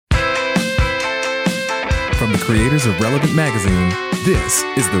From the creators of Relevant Magazine, this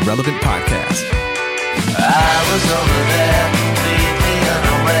is the Relevant Podcast. I was over there, completely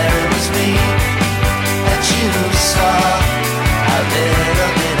unaware it was me that you saw. How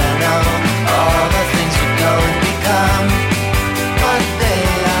little did I know all the things would go and become what they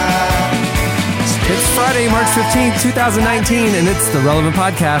are. It's Friday, March 15th, 2019, and it's the Relevant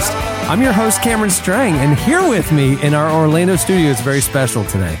Podcast. I'm your host, Cameron Strang, and here with me in our Orlando studio is very special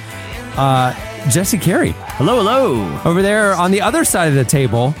today. Jesse Carey. Hello, hello. Over there on the other side of the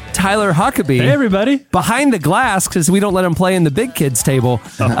table, Tyler Huckabee. Hey, everybody. Behind the glass, because we don't let him play in the big kids table.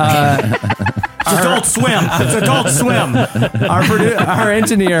 Adult Swim. It's Adult Swim. Our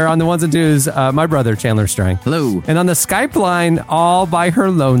engineer on the ones and twos, my brother, Chandler Strang. Hello. And on the Skype line, all by her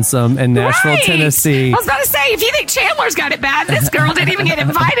lonesome in Nashville, Tennessee. I was about to say, if you think Chandler's got it bad, this girl didn't even get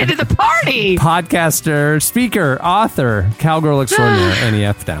invited to the party. Podcaster, speaker, author, cowgirl extraordinaire, Annie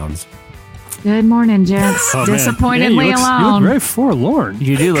F. Downs. Good morning, gents. Disappointedly you alone. look very forlorn.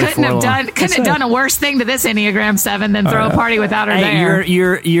 You do look Couldn't have done a worse thing to this Enneagram 7 than throw a party without her there.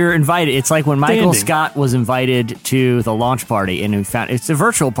 You're invited. It's like when Michael Scott was invited to the launch party, and we found it's a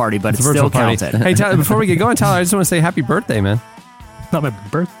virtual party, but it's still counted. Hey, Tyler, before we get going, Tyler, I just want to say happy birthday, man. Not my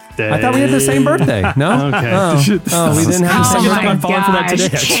birthday. I thought we had the same birthday. No? Okay. Oh, we didn't have the same birthday. my for that today,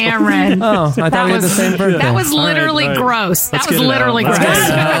 gosh, Cameron. Oh, I thought we had the same birthday. That was literally All right. gross. That Let's was get it literally out. gross.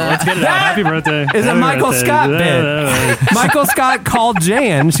 Let's get it out. Happy birthday. Is a Happy Michael birthday. Scott bit. Michael Scott called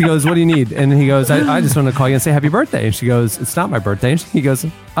Jan. She goes, what do you need? And he goes, I just want to call you and say happy birthday. And she goes, it's not my birthday. And he goes,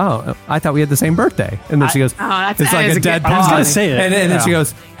 oh, I thought we had the same birthday. And then she goes, that it's like is a dead good- I was pause. gonna say it. And then Yeah. she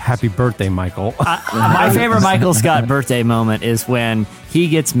goes, happy birthday, Michael. My favorite Michael Scott birthday moment is when he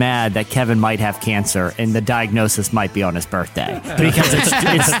gets mad that Kevin might have cancer and the diagnosis might be on his birthday because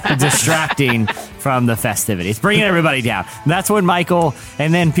it's distracting from the festivities, bringing everybody down. And that's when Michael,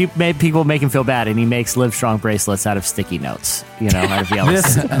 and then people make him feel bad, and he makes Live Strong bracelets out of sticky notes, out of yellow.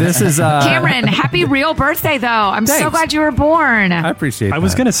 this is Cameron, happy real birthday, though. I'm so Thanks. glad you were born. I appreciate that. I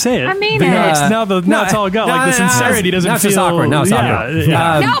was going to say it. I mean but it. Now it's all gone. Like the sincerity doesn't now it's feel... just awkward. Now it's awkward.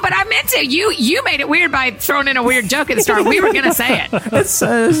 Yeah. No, but I meant to. You made it weird by throwing in a weird joke at the start. We were going to say it.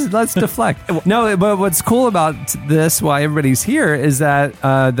 Let's deflect. No, but what's cool about this, why everybody's here, is that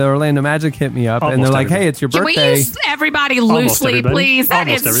the Orlando Magic hit me up and they're Almost like, everybody. "Hey, it's your Can we birthday." use everybody loosely, everybody. please? That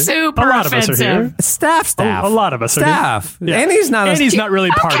Almost is everybody. super A lot of us are offensive. here. Staff. A lot of us are staff. here. Yeah. Annie's not. Annie's not really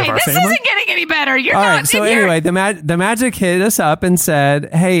part Okay, of our this family. isn't getting any better. You're All not. right. So you're- anyway, the Magic hit us up and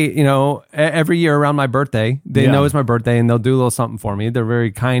said, "Hey, every year around my birthday, they know it's my birthday, and they'll do a little something for me. They're a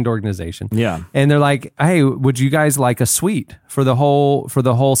very kind organization. Yeah. And they're like, "Hey, would you guys like a suite for the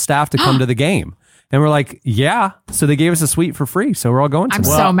whole staff to come to the game?" And we're like, "Yeah." So they gave us a suite for free. So we're all going to. I'm it.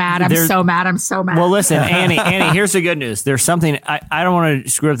 so mad. I'm there's- so mad. I'm so mad. Well, listen, Annie, here's the good news. There's something, I don't want to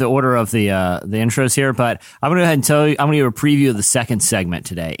screw up the order of the intros here, but I'm going to go ahead and tell you, I'm going to give a preview of the second segment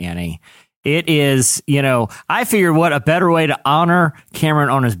today, Annie. It is, I figured what a better way to honor Cameron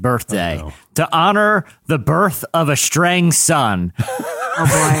on his birthday, to honor the birth of a Strang son. Oh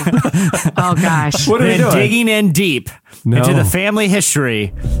boy. Oh gosh. What are we than doing? digging in deep into the family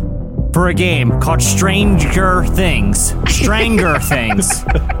history for a game called Stranger Things. Stranger Things.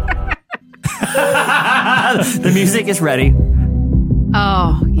 The music is ready.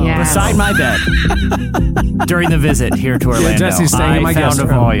 Oh yeah. Beside my bed during the visit here to Orlando, Jesse's staying in my I found guest a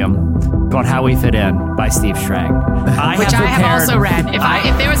room. volume called How We Fit In by Steve Strang. Which I have also read.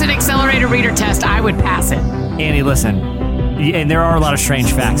 If there was an accelerated reader test, I would pass it. Annie, listen, and there are a lot of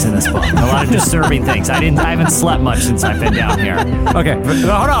strange facts in this book, a lot of disturbing things. I haven't slept much since I've been down here. Okay.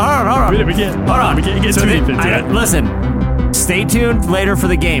 Hold on. We can't get So too deep into it. Listen, stay tuned later for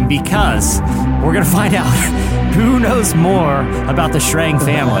the game because we're going to find out who knows more about the Strang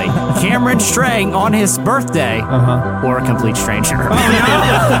family. Cameron Strang on his birthday or a complete stranger.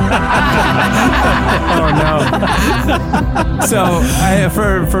 Oh no! So,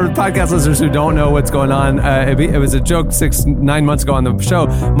 for podcast listeners who don't know what's going on, it was a joke 9 months ago on the show.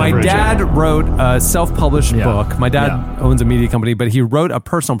 My dad wrote a self-published book. My dad owns a media company, but he wrote a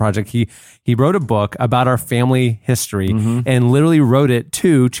personal project. He wrote a book about our family history and literally wrote it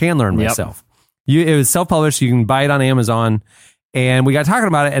to Chandler and myself. It was self-published. You can buy it on Amazon. And we got talking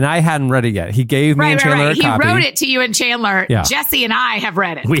about it, and I hadn't read it yet. He gave me and Chandler a copy. He wrote it to you and Chandler. Yeah. Jesse and I have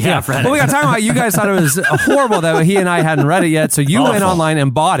read it. We have read it. Well, we got talking about you guys thought it was horrible that he and I hadn't read it yet, so you went online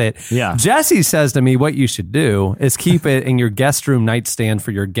and bought it. Yeah. Jesse says to me, what you should do is keep it in your guest room nightstand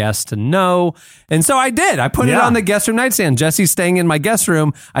for your guests to know. And so I did. I put it on the guest room nightstand. Jesse's staying in my guest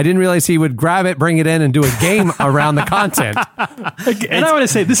room. I didn't realize he would grab it, bring it in, and do a game around the content. And I want to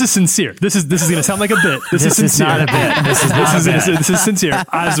say, this is sincere. This is going to sound like a bit. This is sincere. not a bit. This is This is not a this is sincere.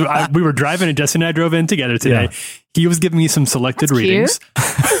 We were driving, and Jesse and I drove in together today. Yeah. He was giving me some selected That's readings.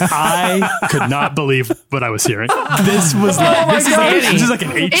 I could not believe what I was hearing. This was this is like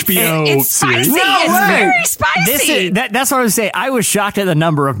an HBO it's series. spicy. It's very spicy. That's what I was saying. I was shocked at the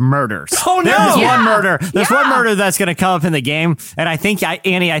number of murders. Oh, no. There's Yeah. one murder. There's Yeah. one murder that's going to come up in the game, and I think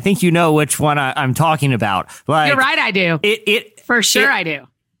Annie, I think you know which one I'm talking about. Like, You're right, I do. For sure, I do.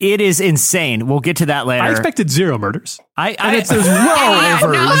 It is insane. We'll get to that later. I expected 0 murders. It's over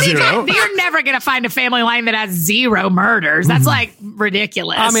 0. You're never going to find a family line that has 0 murders. That's like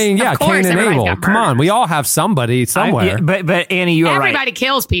ridiculous. I mean, yeah, Of course, Cain and everybody's Abel. got Come on, murders. we all have somebody somewhere. but Annie, you are right. Everybody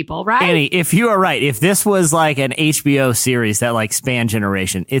kills people, right? Annie, if you are right, if this was like an HBO series that like spanned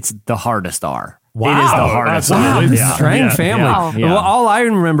generation, it's the hardest R. Wow. It is the hardest Absolutely. R. This Yeah. is strange Yeah. family. Wow. Yeah. Well, all I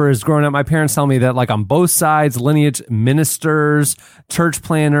remember is growing up, my parents telling me that, like, on both sides, lineage ministers, church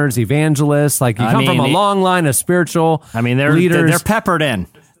planners, evangelists, like, you come from a long line of spiritual I mean, they're leaders. peppered in.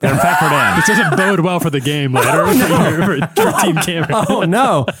 They're peppered in. This doesn't bode well for the game later for Team Cameron. Oh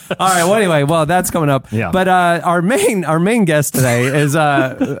no! All right. Well, anyway, that's coming up. Yeah. But our main guest today is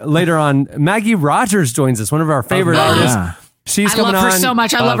later on. Maggie Rogers joins us, one of our favorite artists. yeah. She's I coming love her on so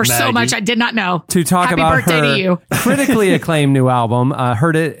much. I love her so Maggie. much. I did not know. to talk Happy about birthday her to you. critically acclaimed new album.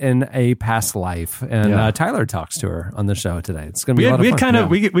 Heard it in a past life, and Tyler talks to her on the show today. It's going to be a lot of fun. kind of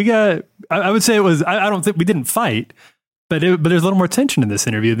we got. I would say it was. I don't think we didn't fight. But there's a little more tension in this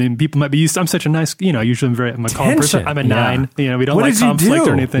interview. I mean, people might be used. I'm such a nice, usually I'm a calm person. Tension? I'm a Yeah. 9. We don't What like did you conflict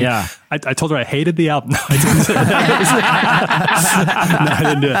do? or anything. Yeah. I told her I hated the album. No, I didn't. No, I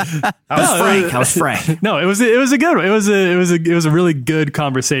didn't do it. I was frank. No, it was a good one. It was a really good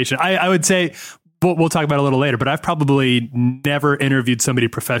conversation. I would say we'll talk about it a little later, but I've probably never interviewed somebody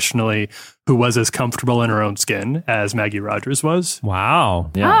professionally who was as comfortable in her own skin as Maggie Rogers was.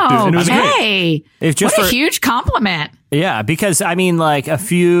 Wow. Yeah. Oh, And it was okay. It's just What a for- huge compliment. Yeah, because I mean, like I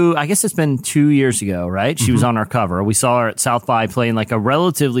guess it's been 2 years ago, right? She was on our cover. We saw her at South by playing like a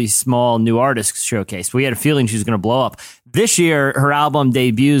relatively small new artist showcase. We had a feeling she was going to blow up. This year, her album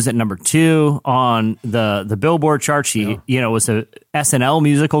debuts at number 2 on the Billboard chart. She, was a SNL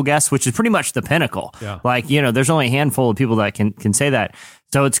musical guest, which is pretty much the pinnacle. Yeah. Like, there's only a handful of people that can say that.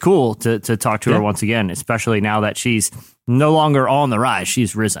 So it's cool to talk to her once again, especially now that she's no longer on the rise.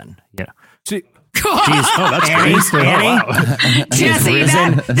 She's risen. That's Annie, great. Annie, she's Jesse,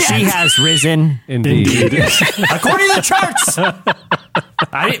 risen. She has risen. Indeed. According to the charts.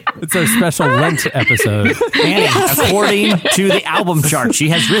 It's our special Lent episode. Annie, according to the album chart, she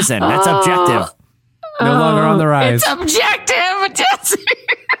has risen. That's objective. No longer on the rise. It's objective, Jesse.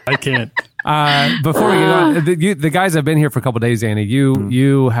 I can't. Before we get on, the guys have been here for a couple of days, Annie.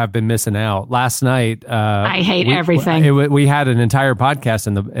 You have been missing out. Last night, I hate everything. We had an entire podcast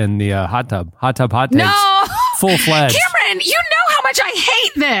in the hot tub hot takes. No. Full fledged. Cameron, you know how much I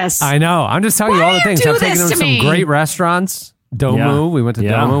hate this. I know. I'm just telling you Why all the you things. do I've taken this them to to some me? great restaurants. Domu. Yeah. We went to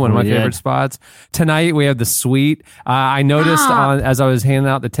Yeah, Domu, one of my we favorite did. spots. Tonight we have the suite. I noticed as I was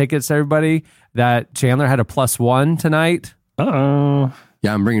handing out the tickets to everybody that Chandler had a +1 tonight. Uh-oh.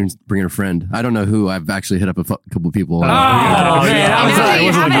 Yeah, I'm bringing a friend. I don't know who. I've actually hit up a couple of people. man, You I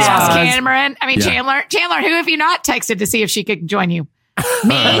was asked like, Cameron. I mean, Yeah. Chandler, who have you not texted to see if she could join you?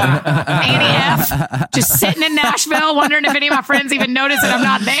 Me, Annie F, just sitting in Nashville, wondering if any of my friends even notice that I'm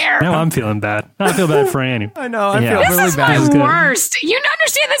not there. Now I'm feeling bad. I feel bad for Annie. I know. I Yeah. feel This really is bad. my worst. You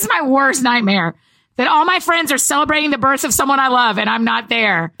understand this is my worst nightmare. That all my friends are celebrating the birth of someone I love and I'm not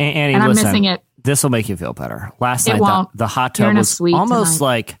there. Annie, and I'm listen, missing it. This will make you feel better. Last It night, won't. the hot You're tub in a was suite almost tonight.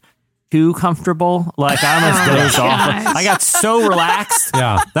 like too comfortable. Like I almost dozed off. gosh. I got so relaxed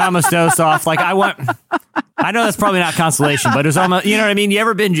Yeah. that I almost dozed off. Like I know that's probably not consolation, but it was almost, you know what I mean? You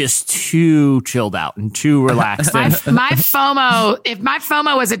ever been just too chilled out and too relaxed? My FOMO, if my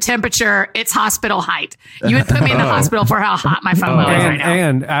FOMO was a temperature, it's hospital height. You would put me in the hospital for how hot my FOMO is right now.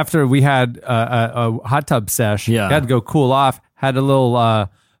 And after we had a hot tub sesh, Yeah. had to go cool off, had a little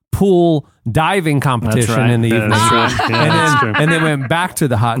pool diving competition right. in the Yeah, evening. that's right. Yeah, that's true. And then went back to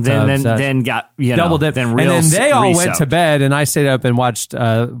the hot tub. then got, double dip. then And real then they all went re-soaked. to bed, and I stayed up and watched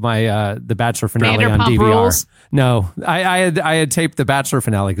the Bachelor finale on Vanderpump DVR. Rules? No, I had taped the Bachelor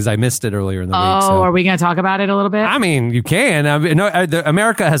finale because I missed it earlier in the week. Oh, So. are we going to talk about it a little bit? I mean, you can. I mean, no,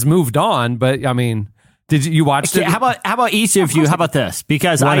 America has moved on, but I mean, did you watch it? How about each of you? How about this?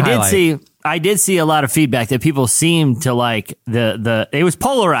 Because One I highlight. did see a lot of feedback that people seemed to like it was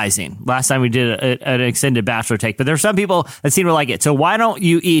polarizing last time we did an extended Bachelor take, but there's some people that seem to like it. So why don't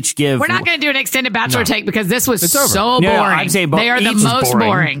you each give? We're not going to do an extended Bachelor take because this was It's over. so No, boring. I'm saying they are the each is most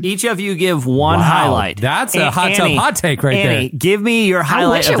boring. Each of you give one Wow, highlight. that's a hot tub Annie, hot take right Annie, there. give me your I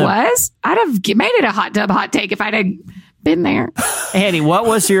highlight. wish it was. I'd have made it a hot tub hot take if I'd have Been there. Annie, what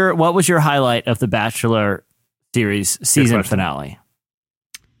was your highlight of the Bachelor series season finale?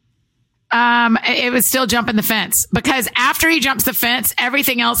 It was still jumping the fence, because after he jumps the fence,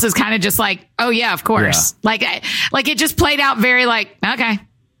 everything else is kind of just like, oh yeah, of course. Yeah. Like it just played out very like, okay,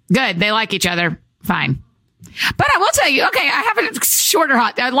 good. They like each other. Fine. But I will tell you, okay, I have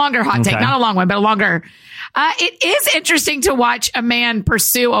a longer hot take, not a long one, but a longer. It is interesting to watch a man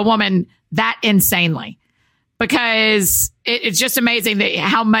pursue a woman that insanely, because it's just amazing that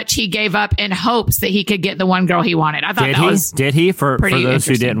how much he gave up in hopes that he could get the one girl he wanted. I thought did he for those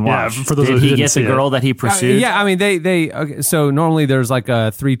who didn't watch? Yeah, for those did he get the girl that he pursued? Yeah, I mean okay, so normally there's like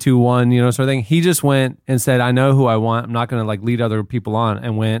a 3-2-1, sort of thing. He just went and said, I know who I want. I'm not going to like lead other people on,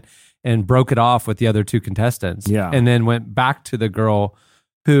 and went and broke it off with the other two contestants. Yeah. And then went back to the girl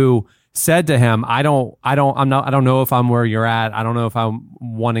who said to him, I don't know if I'm where you're at. I don't know if I'm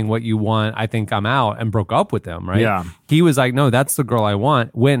wanting what you want. I think I'm out, and broke up with them, right? Yeah. He was like, no, that's the girl I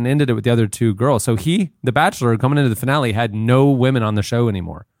want. Went and ended it with the other two girls. So the Bachelor, coming into the finale, had no women on the show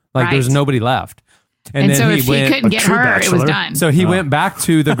anymore. Like there's nobody left. And then so if he couldn't get her, Bachelor. It was done. So he went back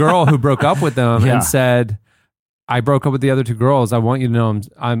to the girl who broke up with them and said, I broke up with the other two girls. I want you to know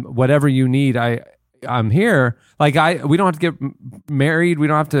I'm whatever you need. I'm here. Like we don't have to get married. We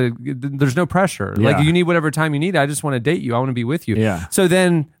don't have to. There's no pressure. Yeah. Like you need whatever time you need. I just want to date you. I want to be with you. Yeah. So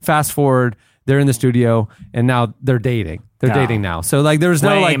then fast forward, they're in the studio and now they're dating. They're dating now. So like there's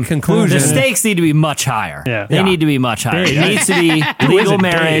no like conclusion. The stakes need to be much higher. Yeah. They need to be much higher. It needs to be legal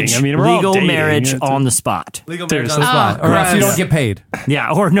marriage. I mean, legal marriage on the spot. Legal marriage on the spot. Or else you don't get paid.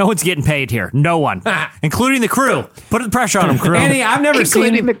 Yeah. Or no one's getting paid here. No one, including the crew. Put the pressure on them, crew. Annie, I've never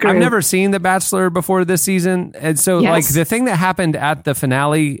seen The Bachelor before this season, and so like the thing that happened at the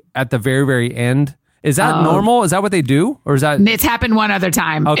finale at the very, very end. Is that normal? Is that what they do? Or is that... It's happened one other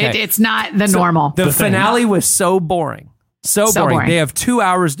time. Okay. It's not the normal. The finale was so boring. So boring. They have 2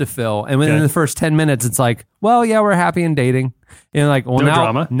 hours to fill. And within the first 10 minutes, it's like, well, yeah, we're happy and dating. And like,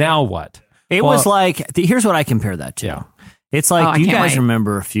 well, now what? It was like, here's what I compare that to. Yeah. It's like, you guys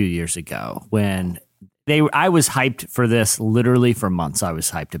remember a few years ago when I was hyped for this literally for months. I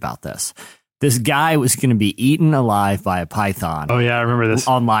was hyped about this. This guy was going to be eaten alive by a python. Oh yeah, I remember this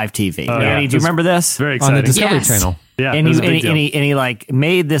on live TV. Annie, do you remember this? Very exciting. On the Discovery Channel. Yeah, and he like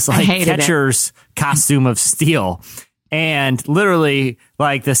made this like catcher's costume of steel. And literally,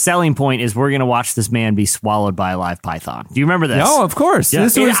 like, the selling point is we're going to watch this man be swallowed by a live python. Do you remember this? No, of course. Yeah.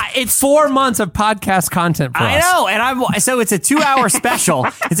 It's 4 months of podcast content for us. I know. And so it's a 2-hour special.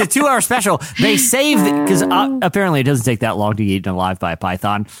 It's a 2-hour special. They saved it because apparently it doesn't take that long to get eaten alive by a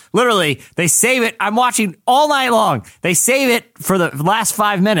python. Literally, they save it. I'm watching all night long. They save it for the last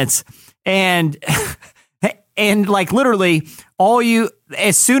 5 minutes. And like, literally,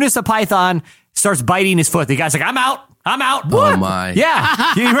 as soon as the python starts biting his foot, the guy's like, I'm out. What? Oh my!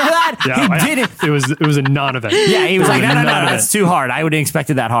 Yeah, you remember that? Yeah, he did it. It was a non-event. Yeah, he was like, no, that's too hard. I would have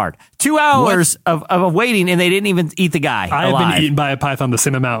expected that hard. 2 hours of waiting, and they didn't even eat the guy. I have been eaten by a python the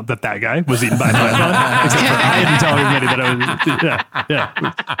same amount that guy was eaten by a python. Except for I didn't tell everybody that I was.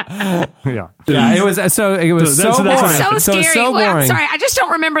 Yeah. It was so boring. So scary. So boring. I'm sorry, I just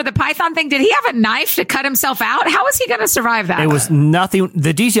don't remember the python thing. Did he have a knife to cut himself out? How was he going to survive that? It was nothing.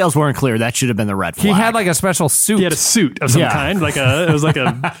 The details weren't clear. That should have been the red flag. He had like a special suit. He had a suit of some kind. It was like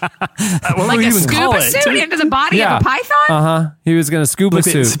a like a scuba suit into the body of a python. He was going to scuba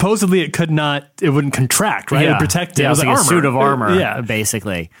suit. Supposedly, it wouldn't contract, right? It would protect it. It was like a suit of armor,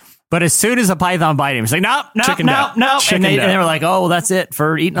 basically. But as soon as a python bite him, it's like, no. And they were like, oh, well, that's it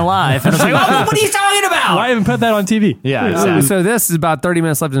for eating alive. And I was like, oh, what are you talking about? Why even put that on TV? Yeah, exactly. So this is about 30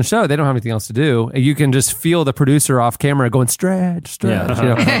 minutes left in the show. They don't have anything else to do. You can just feel the producer off camera going, stretch.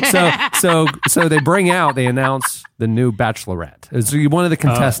 Yeah. So they announce the new Bachelorette. It's one of the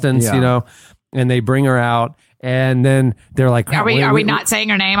contestants, and they bring her out. And then they're like, are we not saying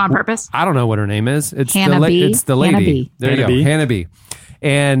her name on purpose? I don't know what her name is. It's Hannah B. It's the lady. Hannah B. There you go. Hannah B.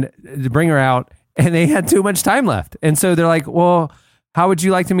 And to bring her out, and they had too much time left. And so they're like, well, how would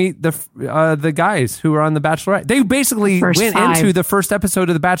you like to meet the guys who are on The Bachelorette? They basically went into the first episode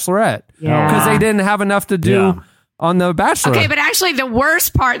of The Bachelorette because they didn't have enough to do on The Bachelor. Okay, but actually the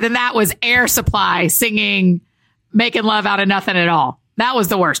worst part than that was Air Supply singing Making Love Out of Nothing at All. That was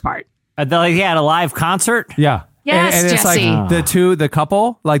the worst part. They had a live concert? Yeah. Yes, and it's Jesse. Like the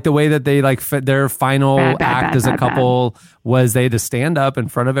couple, like the way that they like their final act as a couple was they had to stand up in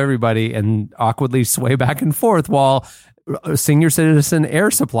front of everybody and awkwardly sway back and forth while Senior Citizen Air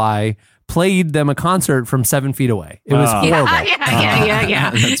Supply played them a concert from 7 feet away. It was horrible.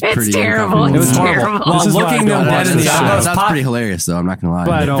 Yeah. That's It's pretty terrible. uncomfortable. It was It's horrible. terrible. While This is why I looking them don't dead watch in the this show. eyes. That's pretty hilarious, though. I'm not gonna lie.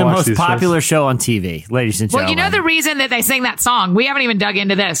 But I don't The watch most these popular show on TV, ladies and Well, gentlemen. you know the reason that they sing that song? We haven't even dug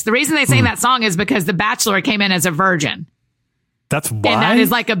into this. The reason they sing that song is because The Bachelor came in as a virgin. That's why. And that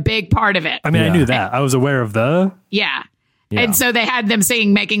is like a big part of it. I mean, I knew that. I was aware of the. Yeah. And so they had them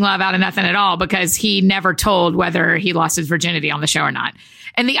singing Making Love Out of Nothing at All because he never told whether he lost his virginity on the show or not.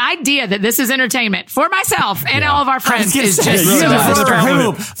 And the idea that this is entertainment for myself and all of our friends is just really so bad. for Yeah.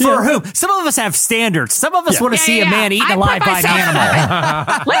 whom? For whom? Some of us have standards. Some of us want to see a man eaten I alive put by an myself-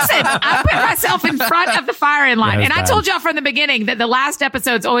 animal. Listen, I put myself in front of the firing line. Yeah, And I bad. told y'all from the beginning that the last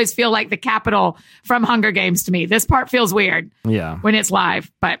episodes always feel like the Capitol from Hunger Games to me. This part feels weird Yeah. when it's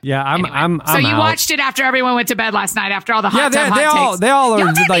live. But Yeah, I'm so you out. watched it after everyone went to bed last night after all the hot Yeah, tub they hot all- takes. they all are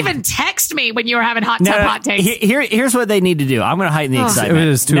Y'all didn't like- even text me when you were having hot tub hot takes. Here's what they need to do. I'm going to heighten the It excitement.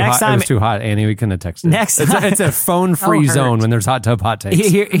 was too Next hot. time, It was too hot, Annie. We couldn't have texted. Next it's time- a phone-free hurt. zone when there's hot tub hot takes.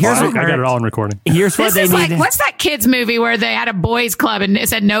 here's I what, got it all in recording. here's what This they is need. like, what's that kids movie where they had a boys club and it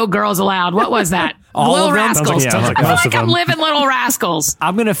said no girls allowed? What was that? All Little of them? Rascals. Sounds like I feel most like of I'm them. living Little Rascals.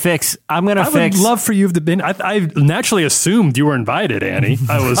 I'm going to fix. I would love for you to been. I naturally assumed you were invited, Annie.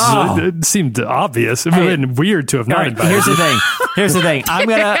 I was. It seemed obvious. It would have been weird to have All not right, invited. here's you. the thing. Here's the thing.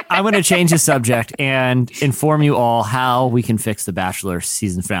 I'm gonna change the subject and inform you all how we can fix the Bachelor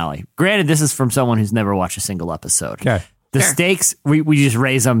season finale. Granted, this is from someone who's never watched a single episode. Okay. The Sure. stakes, we just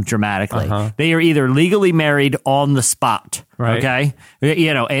raise them dramatically. They are either legally married on the spot, Right. okay?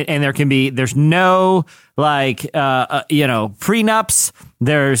 You know, and there's no like, prenups.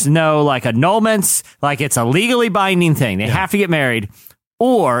 There's no like annulments. Like it's a legally binding thing. They have to get married.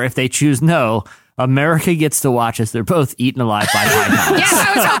 Or if they choose no, America gets to watch as they're both eaten alive by pythons. Yes,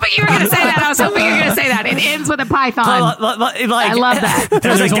 I was hoping you were going to say that. I was hoping you were going to say that. It ends with a python. I love that.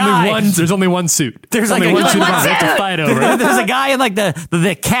 There's only one suit. There's only like a- one suit. One They have suit. to fight over it. There's a guy in like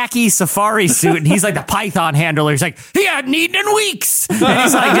the khaki safari suit, and he's like the python handler. He's like, he hadn't eaten in weeks, and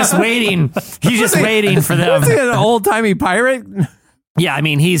he's like just waiting. He's just waiting for them. Was he an old-timey pirate? Yeah, I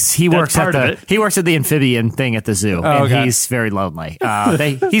mean, he works at part of it. he works at the amphibian thing at the zoo, and okay. he's very lonely.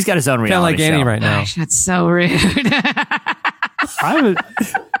 He's got his own Kind of reality like Annie show. right now. Gosh, that's so rude. I would.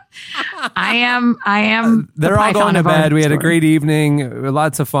 I am. They're the all going python to of our bed. We had a story. great evening,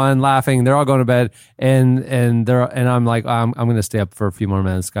 lots of fun, laughing. They're all going to bed, and I'm like, I'm going to stay up for a few more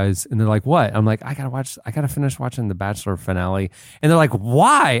minutes, guys. And they're like, what? I'm like, I gotta finish watching the Bachelor finale. And they're like,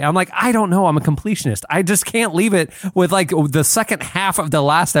 why? I'm like, I don't know. I'm a completionist. I just can't leave it with like the second half of the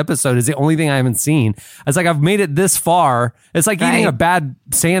last episode is the only thing I haven't seen. It's like I've made it this far. It's like eating Right. a bad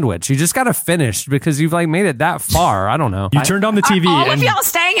sandwich. You just got to finish because you've like made it that far. I don't know. You turned on the TV All of and y'all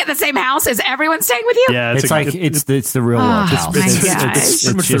staying at the same house? Is everyone staying with you? yeah, It's like it's the real world Oh, house. my it's gosh.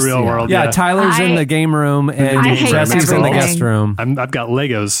 pretty much the just, real yeah. world. Yeah, Tyler's in the game room and I hate Jesse's in the everything. guest room. I've got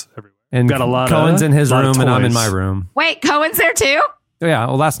Legos everywhere. And got a lot. Cohen's in his lot of room and I'm in toys. my room. Wait, Cohen's there too? Yeah,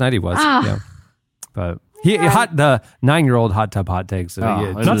 well, last night he was. Ah. Yeah, but the 9-year-old hot tub hot takes.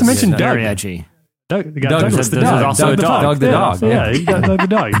 Not to mention very Doug. edgy. Doug, the guy Doug Douglas is the Doug. dog. also a dog. Doug the dog. Yeah, you got Doug the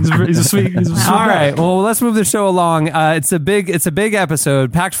dog. He's a sweet. He's a sweet All guy. right. Well, let's move the show along. It's a big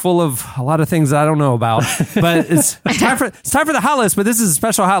episode, packed full of a lot of things that I don't know about. But it's time for the hot list. But this is a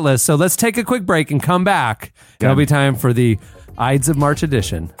special hot list, so let's take a quick break and come back. It'll be time for the Ides of March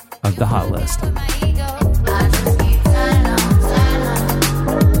edition of the hot list.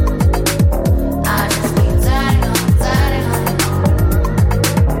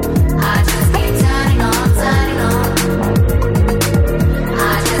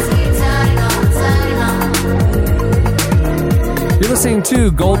 You're listening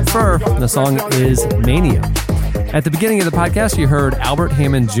to Gold Fur. The song is Mania. At the beginning of the podcast, you heard Albert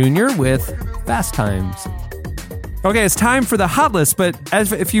Hammond Jr. with Fast Times. Okay, it's time for the hot list, but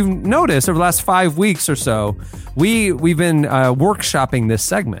if you've noticed over the last 5 weeks or so, we've been workshopping this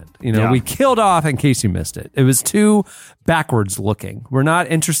segment. You know, Yeah. we killed off in case you missed it. It was too backwards looking. We're not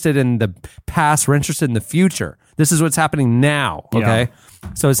interested in the past, we're interested in the future. This is what's happening now, okay?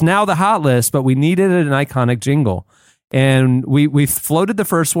 So it's now the hot list, but we needed an iconic jingle. And we floated the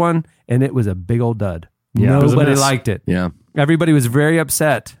first one, and it was a big old dud. Yeah, it was a Nobody mess. liked it. Yeah. Everybody was very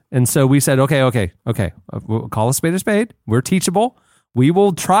upset. And so we said, okay. We'll call a spade. We're teachable. We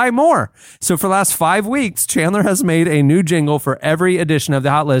will try more. So for the last 5 weeks, Chandler has made a new jingle for every edition of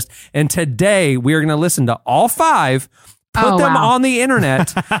the hot list. And today we are going to listen to all 5, put them wow. on the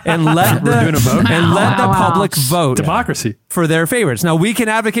internet, and let doing a vote? the Wow. public vote Democracy. for their favorites. Now we can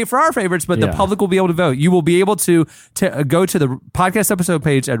advocate for our favorites, but the Yeah. public will be able to vote. You will be able to go to the podcast episode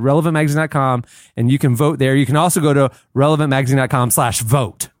page at relevantmagazine.com and you can vote there. You can also go to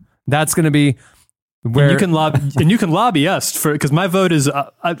relevantmagazine.com/vote. That's going to be where And you can lobby us for, because my vote is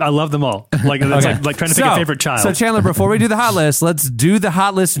I love them all. Like it's like trying to pick a favorite child. So Chandler, before we do the hot list, let's do the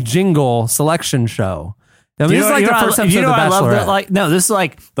hot list jingle selection show. I mean, this is like the first episode of The Bachelorette. This is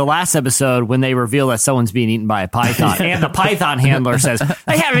like the last episode when they reveal that someone's being eaten by a python, and the python handler says,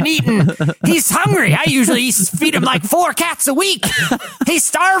 "I haven't eaten. He's hungry. I usually feed him like 4 cats a week. He's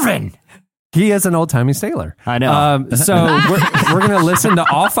starving." He is an old-timey sailor. I know. So we're going to listen to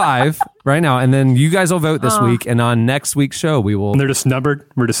all 5 right now, and then you guys will vote this week, and on next week's show, we will... And they're just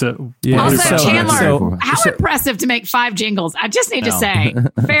numbered? We're just... Also, Chandler, how impressive to make 5 jingles. I just need to say,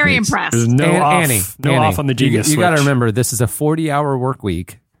 very impressed. There's no Annie, off on the genius You switch. got to remember, this is a 40-hour work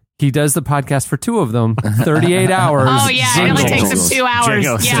week. He does the podcast for 2 of them, 38 hours. Oh, yeah. It only takes him 2 hours.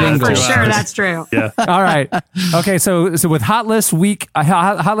 Jingles. Yeah, Jingles. for sure. That's true. Yeah. All right. Okay, so with Hot List Week,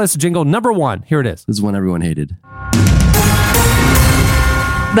 Hot List jingle number 1, here it is. This is one everyone hated.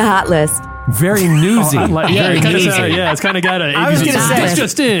 The Hot List. Very newsy. It's kind of got a I was ABC. gonna say- This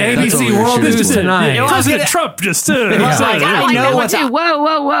just in. ABC World News tonight. President Trump just in. I like I know that one what too.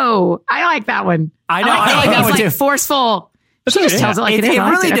 Whoa. I like that one. I know. I I like like that one that's too. like forceful. She just tells it like it is. It I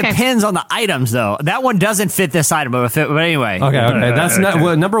liked really Okay. depends on the items, though. That one doesn't fit this item, but anyway. Okay. That's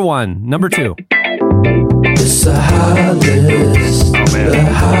number 1. Number 2. It's the hot list. The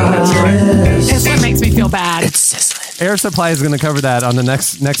hot list. This one makes me feel bad. It's sizzling. Air Supply is going to cover that on the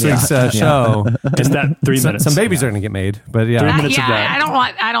next week's show. Just that 3 minutes. Some babies are going to get made, but yeah. 3 minutes of that. I don't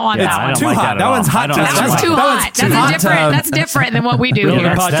want Yeah, that I one. don't Too like hot. that at That all. one's hot I don't tub. like That one's one. too hot. too hot tub. That's different than what we do Real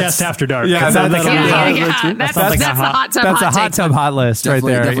here. podcast after dark. Yeah, That's that's- That's the hot tub. That's a hot hot take. tub hot list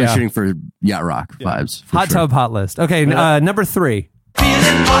Definitely, right there. definitely Yeah. shooting for yacht rock vibes. for Hot sure. tub hot list. Okay, number 3.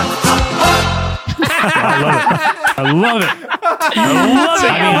 I love it.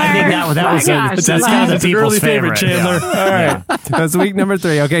 I think that was gosh, that's kind of That's the an people's early favorite, Chandler. All right. That's week number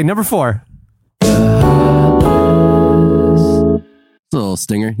 3. Okay, number 4. It's a little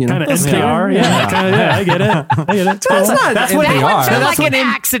stinger, you know. Kind of NPR. Yeah, I get it. It's cool. That's what That one felt That's like what an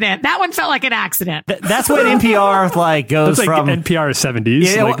accident. That one felt like an accident. That's what NPR like goes It's like from. NPR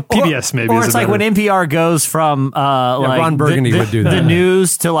 70s, like PBS maybe. Or is it's a like when better- NPR goes from like Ron Burgundy would do that. The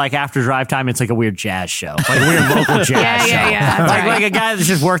news to like after drive time. It's like a weird jazz show, like a weird local jazz show. Yeah. That's Like right. a guy that's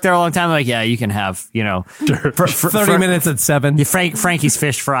just worked there a long time. Like you can have for 30 minutes at 7. Frankie's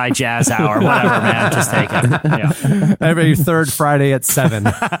Fish Fry Jazz Hour, whatever, man. Just take it. Yeah. Every third Friday at 7.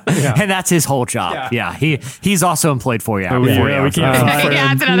 And that's his whole job. Yeah. He's also employed 40 hours. we 40 can't hours.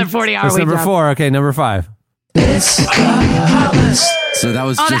 Yeah, it's another 40-hour That's week number job. 4. Okay, number 5. It's the hot list. So that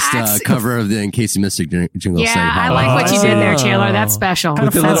was Oh, just that's- a cover of the In Case You Missed It jingle. Yeah, saying I hot like list. what you did there, Chandler. That's special.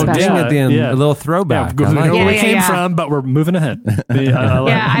 With the That's little ding special. at the end, Yeah. a little throwback. Yeah, I like where it. we came yeah. from, but we're moving ahead. I like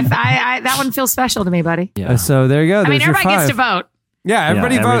Yeah, it. I that one feels special to me, buddy. So there you go. I mean, There's your everybody gets 5. to vote. Yeah,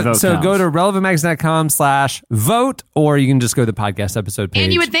 everybody every vote. vote So counts. go to relevantmagazine.com/vote, or you can just go to the podcast episode page.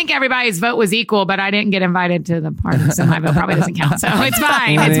 And you would think everybody's vote was equal, but I didn't get invited to the party, so my vote probably doesn't count. So it's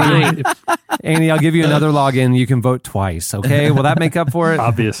fine. It's fine. Annie, I'll give you another login. You can vote twice. Okay, will that make up for it?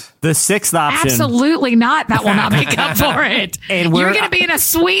 Obvious. The 6th option. Absolutely not. That will not make up for it. And You're we're- going to be in a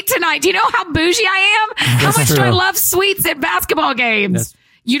suite tonight. Do you know how bougie I am? How much do true. I love suites at basketball games? Yes.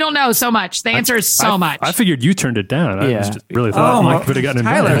 You don't know so much. The answer is so much. I figured you turned it down. I Yeah. just really thought you could have gotten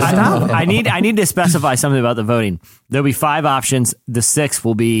Tyler, invited. stop. I need to specify something about the voting. There'll be 5 options. The 6th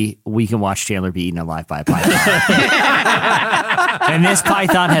will be we can watch Chandler be eaten alive by a python. And this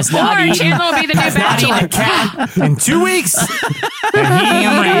python has not or eaten Chandler will be the new not eaten a bachelor. cat in 2 weeks.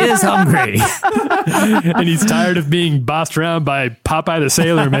 And he is hungry. And he's tired of being bossed around by Popeye the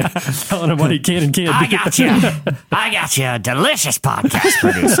Sailor Man, telling him what he can and can't I do. got you a delicious podcast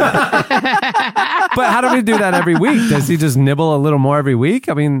producer. But how do we do that every week? Does he just nibble a little more every week?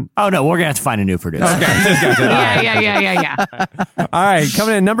 I mean, Oh no, we're gonna have to find a new producer. Yeah. all right,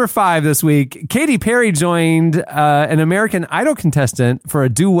 coming in number 5 this week, Katy Perry joined an American Idol contestant for a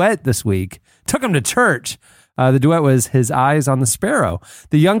duet this week. Took him to church. The duet was His Eyes on the Sparrow.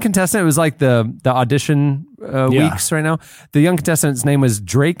 The young contestant, it was like the audition weeks right now. The young contestant's name was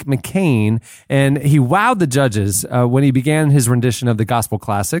Drake McCain, and he wowed the judges when he began his rendition of the gospel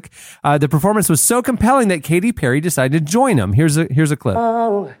classic. The performance was so compelling that Katy Perry decided to join him. Here's a clip.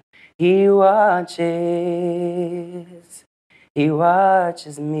 He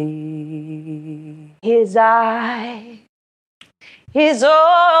watches me. His eye is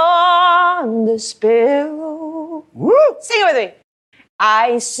on the sparrow. Woo! Sing it with me.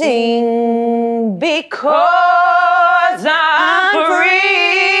 I sing because I'm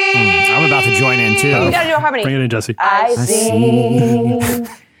free. I'm about to join in too. We gotta do a harmony. Bring it in, Jesse. I sing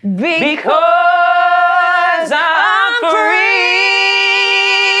because I'm free.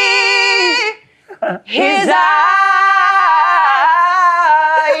 His eye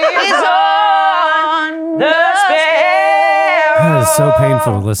is on the sparrow. That is so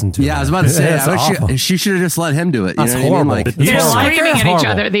painful to listen to. Yeah, I was about to say, That's I awful. wish she should have just let him do it. You That's know what horrible. I mean? Like, They're It's horrible. screaming at each Horrible.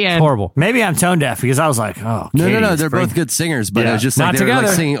 other at the end. Horrible. Maybe I'm tone deaf because I was like, oh, no, Katie, they're both good singers, but it was just Not like they were like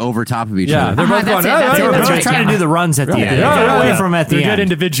together. singing over top of each Yeah, other. they're both That's going. it, that's it, They're that's both right, trying yeah. to do the runs at the end. Yeah, Get yeah, away yeah. from at They're the good end.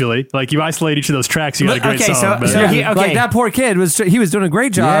 individually. Like you isolate each of those tracks, you got a great Okay, song. but- so he- okay. Like that poor kid was doing a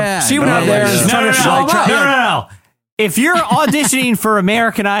great job. Yeah, she went no, out there and yeah. was trying to show them up. No. If you're auditioning for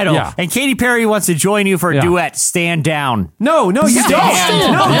American Idol Yeah. and Katy Perry wants to join you for a Yeah. duet, stand down. No, you Stand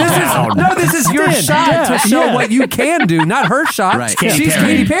don't. down. This is your shot to show what you can do, not her shot. Right. She's Perry.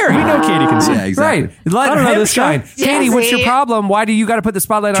 Katy Perry. We know Katy can sing. Yeah, exactly. Right. Let I don't know him this guy. shine. Katy, what's your problem? Why do you got to put the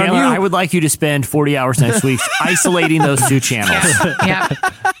spotlight Chandler, on you? I would like you to spend 40 hours next week isolating those two channels, Yeah.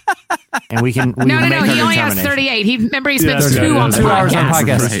 and we can No. make our He only has determination. 38. Remember, he spent Yeah, 2 on the 2 hours on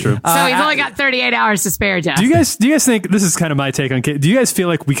podcast. podcast. Right. True. So he's only got 38 hours to spare, Jeff. Do you guys think this is kind of my take on Katy? Do you guys feel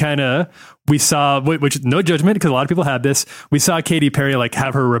like we saw, which no judgment because a lot of people had this, we saw Katy Perry like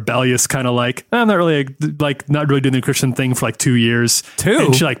have her rebellious kind of like, I'm not really doing the Christian thing for like 2 years. 2?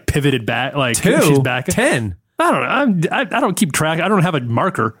 And she like pivoted back, like 2? she's back. 10. I don't know. I don't keep track. I don't have a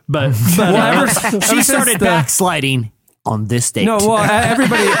marker, but She started backsliding on this date. No, well,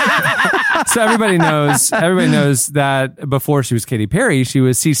 everybody. So everybody knows that before she was Katy Perry, she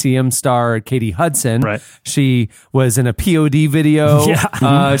was CCM star Katie Hudson. Right. She was in a POD video.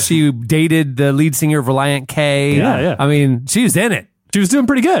 Yeah. She dated the lead singer of Reliant K. Yeah. I mean, she was in it. she was doing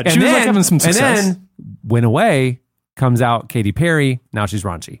pretty good. She was like having some success. And then went away. Comes out Katy Perry. Now she's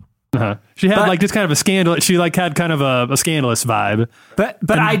raunchy. She had like just kind of a scandal. She like had kind of a scandalous vibe. But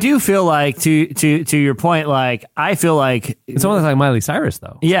I do feel like to your point, like I feel like It's almost like Miley Cyrus,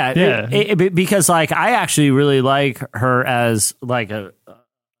 though. yeah. Because like I actually really like her as like a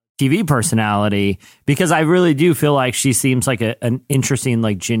TV personality because I really do feel like she seems like an interesting,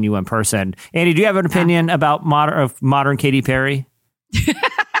 like genuine person. Andy, do you have an opinion about modern Katy Perry?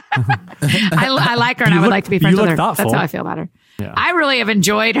 I like her and You I would look- like to be friends you with look her. thoughtful. That's how I feel about her. I really have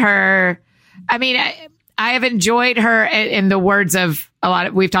enjoyed her. I mean, I have enjoyed her in the words of a lot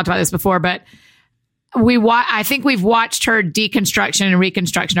of, we've talked about this before, but I think we've watched her deconstruction and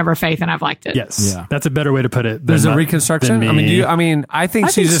reconstruction of her faith, and I've liked it. Yes, that's a better way to put it. There's than a not- reconstruction. than I me. mean, I think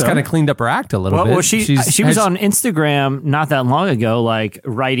she's think just so. kind of cleaned up her act a little bit. Well, she was on Instagram not that long ago, like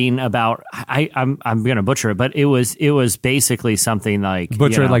writing about. I'm going to butcher it, but it was basically something like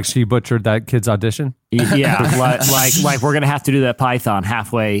butchered, like she butchered that kid's audition. Yeah, like we're gonna have to do that Python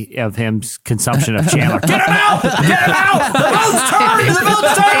halfway of him's consumption of Chandler. Get him out! Get him out! The vote's turned! The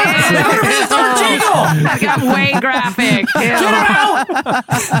vote's turned! They're gonna be the third jingle! That got way graphic.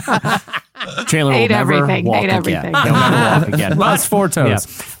 Chandler Ate will never everything, walk ate again. everything. He'll never walk again. That's 4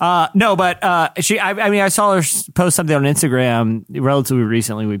 toes. Yeah. No, but she. I mean, I saw her post something on Instagram relatively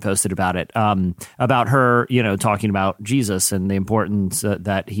recently. We posted about it, about her, talking about Jesus and the importance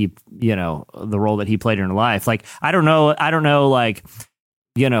that he, the role that he played in her life. Like, I don't know, like,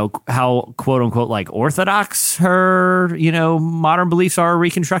 how quote unquote like orthodox her, modern beliefs are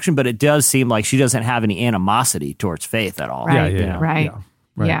Reconstruction, but it does seem like she doesn't have any animosity towards faith at all. Right. Yeah. Right.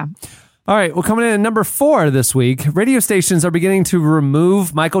 Right. Yeah. All right, well, coming in at number 4 this week, radio stations are beginning to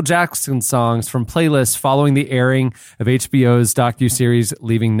remove Michael Jackson songs from playlists following the airing of HBO's docuseries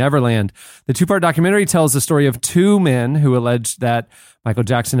Leaving Neverland. The 2-part documentary tells the story of 2 men who alleged that Michael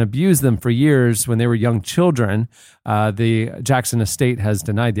Jackson abused them for years when they were young children. The Jackson estate has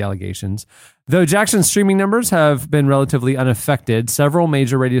denied the allegations. Though Jackson's streaming numbers have been relatively unaffected, several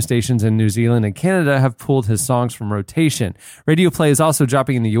major radio stations in New Zealand and Canada have pulled his songs from rotation. Radio play is also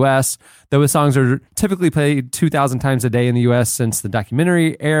dropping in the U.S., though his songs are typically played 2,000 times a day in the U.S. since the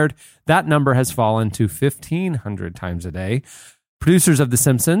documentary aired. That number has fallen to 1,500 times a day. Producers of The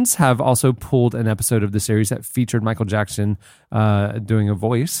Simpsons have also pulled an episode of the series that featured Michael Jackson doing a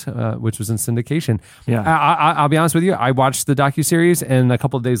voice, which was in syndication. Yeah. I'll be honest with you. I watched the docuseries, and a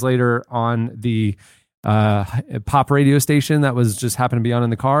couple of days later on the pop radio station that was just happened to be on in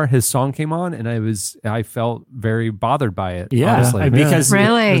the car, his song came on, and I felt very bothered by it. Yeah, honestly. because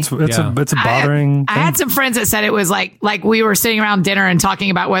Really? It's a bothering. I had some friends that said it was like we were sitting around dinner and talking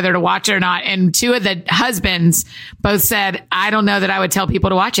about whether to watch it or not. And 2 of the husbands both said, I don't know that I would tell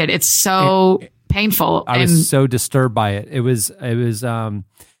people to watch it. It's so painful. I was so disturbed by it.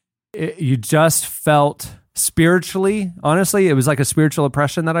 You just felt spiritually, honestly, it was like a spiritual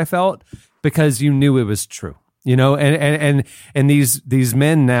oppression that I felt because you knew it was true, and these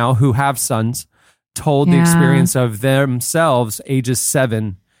men now who have sons told the Yeah. experience of themselves ages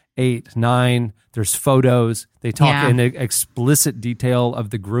 7 8, 9. There's photos. They talk in explicit detail of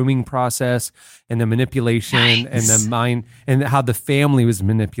the grooming process and the manipulation and the mind and how the family was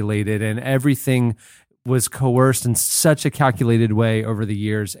manipulated, and everything was coerced in such a calculated way over the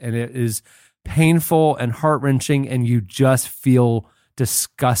years. And it is painful and heart-wrenching, and you just feel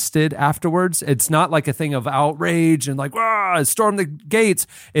disgusted afterwards. It's not like a thing of outrage and like, storm the gates.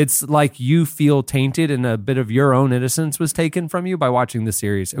 It's like you feel tainted, and a bit of your own innocence was taken from you by watching the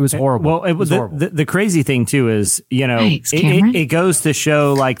series. It was horrible. Well, it was horrible. The crazy thing too is, it goes to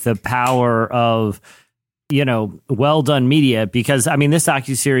show like the power of, well done media, because I mean, this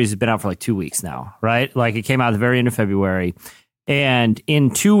docuseries has been out for like 2 weeks now, right? Like it came out at the very end of February, and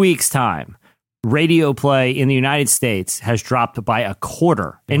in 2 weeks' time, radio play in the United States has dropped by a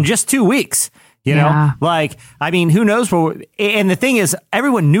quarter in just 2 weeks. Like, I mean, who knows? And the thing is,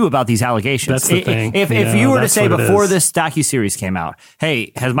 everyone knew about these allegations. That's the thing. If you were to say before this docuseries came out,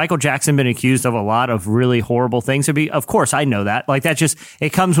 hey, has Michael Jackson been accused of a lot of really horrible things? Of course, I know that. Like, that just, it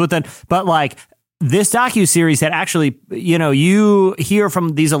comes with it. But like, this docuseries that actually, you hear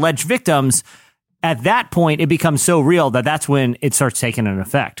from these alleged victims, at that point, it becomes so real that's when it starts taking an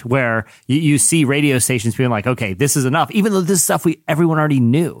effect, where you see radio stations being like, okay, this is enough, even though this is stuff everyone already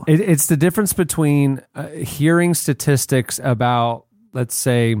knew. It's the difference between hearing statistics about, let's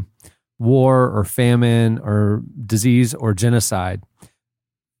say, war or famine or disease or genocide.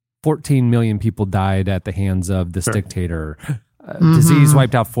 14 million people died at the hands of this dictator. Disease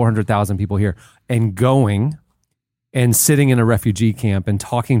wiped out 400,000 people here. And going and sitting in a refugee camp and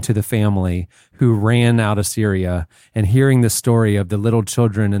talking to the family who ran out of Syria, and hearing the story of the little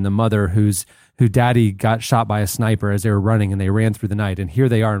children and the mother who daddy got shot by a sniper as they were running, and they ran through the night, and here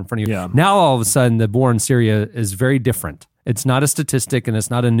they are in front of you. Yeah. Now all of a sudden the war in Syria is very different. It's not a statistic and it's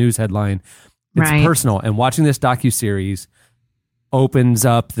not a news headline. It's personal. And watching this docuseries opens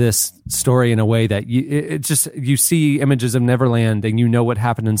up this story in a way that you see images of Neverland, and you know what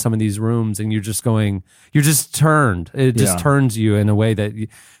happened in some of these rooms, and you're just turned. It just turns you in a way that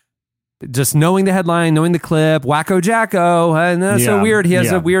just knowing the headline, knowing the clip, Wacko Jacko, and that's so weird. He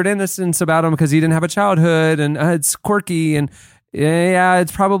has a weird innocence about him because he didn't have a childhood, and it's quirky, and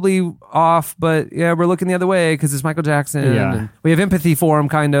it's probably off, but we're looking the other way because it's Michael Jackson. And we have empathy for him,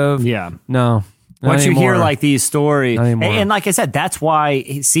 kind of. No. Once you hear like these stories, and like I said, that's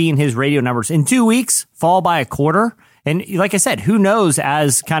why seeing his radio numbers in 2 weeks fall by a quarter. And like I said, who knows,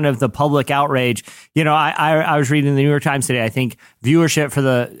 as kind of the public outrage, I was reading in the New York Times today, I think viewership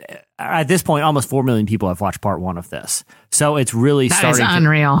at this point, almost 4 million people have watched part 1 of this. So it's really starting. That is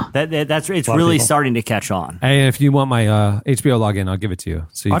unreal. It's really starting to catch on. Hey, if you want my HBO login, I'll give it to you.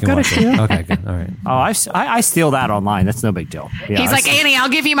 So you can watch it. Okay, good. All right. Oh, I steal that online. That's no big deal. Yeah, he's like, Annie, I'll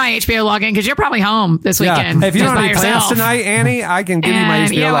give you my HBO login because you're probably home this weekend. If you don't have any plans tonight, Annie, I can give you my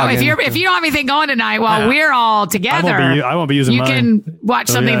HBO login. If you don't have anything going tonight while we're all together, I won't be using mine. You can watch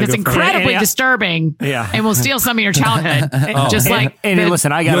something that's incredibly disturbing, and we'll steal some of your childhood.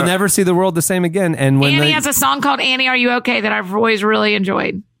 Listen, you'll never see the world the same again. And when Annie has a song called "Annie, Are You Okay?" that I've always really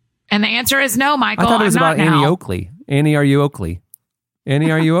enjoyed, and the answer is no, Michael. I thought it was about Annie Oakley. Annie, are you Oakley?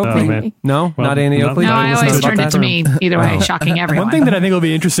 Annie, are you Oakley? No, not Annie Oakley. No, I always turned it to me. Either way, shocking everyone. One thing that I think will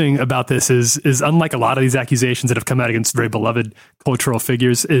be interesting about this is unlike a lot of these accusations that have come out against very beloved cultural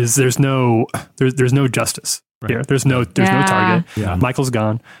figures, is there's no justice here. There's no target. Yeah. Michael's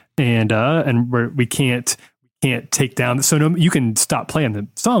gone, and we can't take down. So you can stop playing the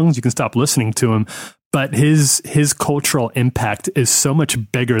songs, you can stop listening to him, but his cultural impact is so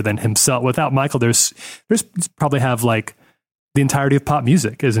much bigger than himself. Without Michael, there's probably have like the entirety of pop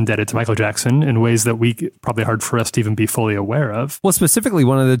music is indebted to Michael Jackson in ways that probably hard for us to even be fully aware of. Well, specifically,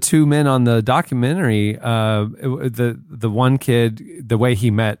 one of the two men on the documentary, the one kid, the way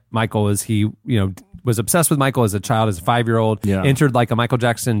he met Michael is he, was obsessed with Michael as a child, as a 5-year-old, entered like a Michael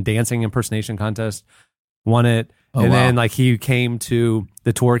Jackson dancing impersonation contest, won it. Then like he came to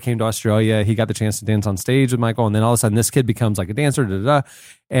the tour, came to Australia. He got the chance to dance on stage with Michael. And then all of a sudden this kid becomes like a dancer,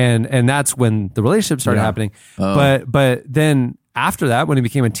 and that's when the relationship started happening. But then after that, when he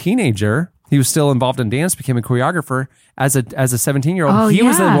became a teenager, he was still involved in dance, became a choreographer as a 17-year-old. He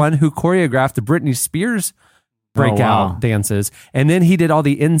was the one who choreographed the Britney Spears breakout dances, and then he did all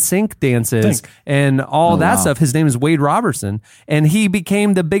the NSYNC dances and all that stuff. His name is Wade Robertson, and he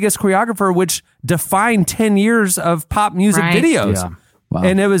became the biggest choreographer, which defined 10 years of pop music videos.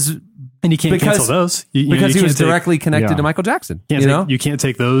 And it was And you can't cancel those. Because he was can't directly connected to Michael Jackson. You can't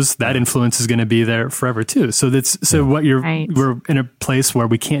take those. That influence is going to be there forever too. So we're in a place where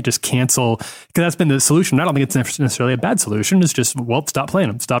we can't just cancel, because that's been the solution. I don't think it's necessarily a bad solution. It's just, stop playing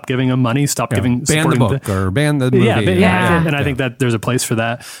them, stop giving them money, stop ban the book or ban the movie. And I think that there's a place for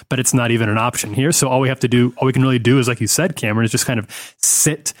that, but it's not even an option here. So all we can really do is, like you said, Cameron, is just kind of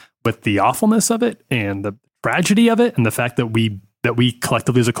sit with the awfulness of it and the tragedy of it and the fact that we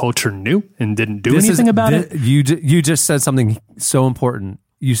collectively as a culture knew and didn't do anything about it. You just said something so important.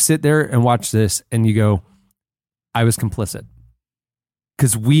 You sit there and watch this and you go, I was complicit.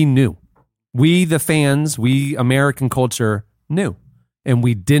 Because we knew. We, the fans, we, American culture, knew. And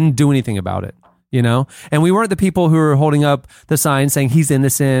we didn't do anything about it, And we weren't the people who were holding up the sign saying he's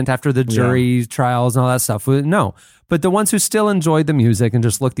innocent after the jury trials and all that stuff. No. But the ones who still enjoyed the music and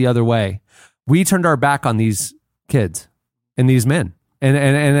just looked the other way, we turned our back on these kids. And these men,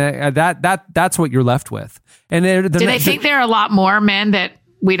 and that's what you're left with. And do they think there are a lot more men that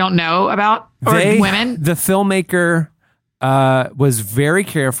we don't know about, or women? The filmmaker was very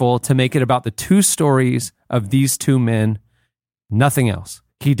careful to make it about the two stories of these two men, nothing else.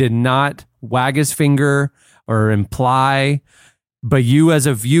 He did not wag his finger or imply, but you as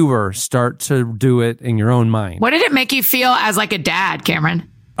a viewer start to do it in your own mind. What did it make you feel as like a dad, Cameron?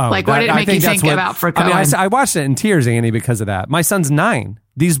 What did it make you think about for Cohen? I watched it in tears, Annie, because of that. My son's 9.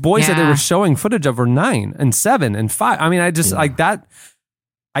 These boys that they were showing footage of were 9 and 7 and 5. I mean, I just like that.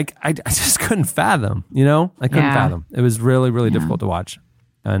 I just couldn't fathom, I couldn't fathom. It was really, really difficult to watch.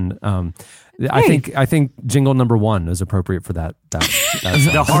 And I think jingle number 1 is appropriate for that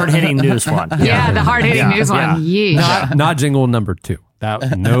the hard-hitting news one. Yeah, the hard-hitting news one. Yeah. Not jingle number 2.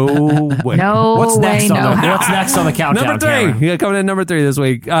 No way. What's next on the countdown? Number 3. Coming in number 3 this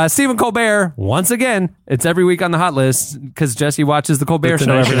week. Stephen Colbert, once again, it's every week on the hot list because Jesse watches the Colbert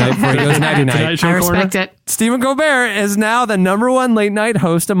Show every night before he goes nighty-night. I respect it. Stephen Colbert is now the number 1 late night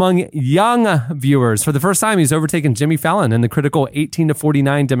host among young viewers. For the first time, he's overtaken Jimmy Fallon in the critical 18 to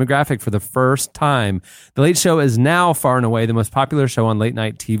 49 demographic for the first time. The Late Show is now far and away the most popular show on late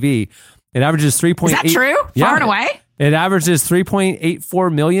night TV. It averages 3.8. Is that true? Far and away? It averages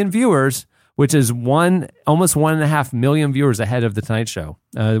 3.84 million viewers, which is almost 1.5 million viewers ahead of The Tonight Show,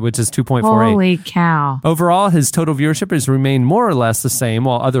 which is 2.48. Holy cow. Overall, his total viewership has remained more or less the same,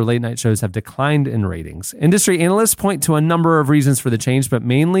 while other late night shows have declined in ratings. Industry analysts point to a number of reasons for the change, but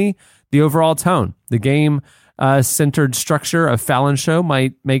mainly the overall tone. The game centered structure of Fallon's show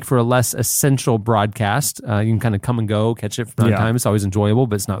might make for a less essential broadcast. You can kind of come and go, catch it from time to time. It's always enjoyable,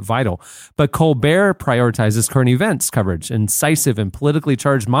 but it's not vital. But Colbert prioritizes current events coverage, incisive and politically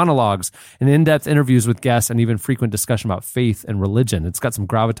charged monologues, and in-depth interviews with guests, and even frequent discussion about faith and religion. It's got some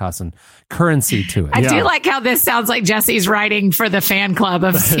gravitas and currency to it. I do like how this sounds like Jesse's writing for the fan club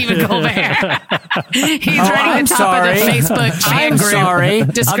of Stephen Colbert. He's writing the top of the Facebook fan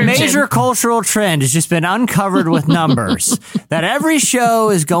group description. A major cultural trend has just been uncovered with numbers that every show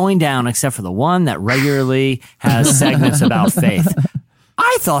is going down except for the one that regularly has segments about faith.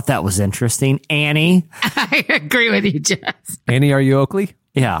 I thought that was interesting. Annie. I agree with you, Jess. Annie, are you Oakley?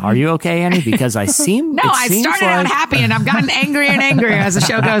 Yeah. Are you okay, Annie? Because I started out happy and I've gotten angrier and angrier as the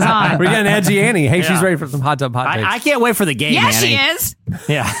show goes on. We're getting edgy Annie. Hey, she's ready for some hot tub hot takes. I can't wait for the game, Annie. She is.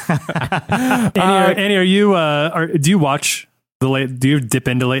 Yeah. Annie, are you, do you watch do you dip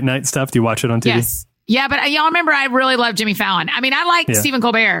into late night stuff? Do you watch it on TV? Yes. Yeah, but y'all remember I really love Jimmy Fallon. I mean, I like Stephen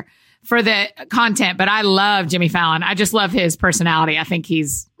Colbert for the content, but I love Jimmy Fallon. I just love his personality. I think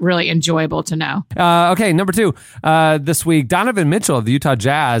he's really enjoyable to know. Okay, number 2 this week, Donovan Mitchell of the Utah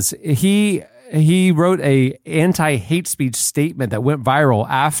Jazz. He wrote a anti-hate speech statement that went viral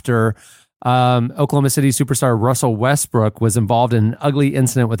after Oklahoma City superstar Russell Westbrook was involved in an ugly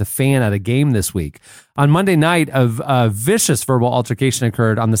incident with a fan at a game this week. On Monday night, a vicious verbal altercation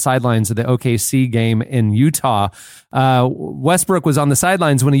occurred on the sidelines of the OKC game in Utah. Westbrook was on the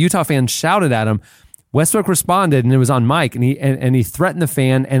sidelines when a Utah fan shouted at him. Westbrook responded, and it was on mic, and he threatened the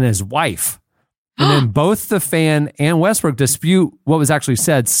fan and his wife. And then both the fan and Westbrook dispute what was actually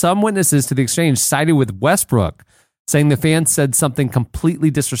said. Some witnesses to the exchange sided with Westbrook, saying the fan said something completely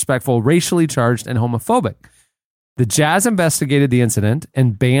disrespectful, racially charged, and homophobic. The Jazz investigated the incident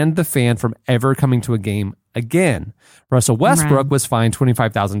and banned the fan from ever coming to a game again. Russell Westbrook was fined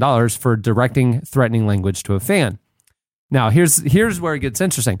 $25,000 for directing threatening language to a fan. Now, here's where it gets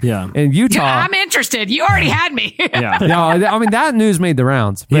interesting. Yeah. In Utah, Yeah, I'm interested. You already had me. Yeah. no, I mean that news made the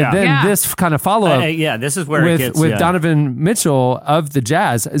rounds. But Yeah. then Yeah. this kind of follow up. This is where it gets with Donovan Mitchell of the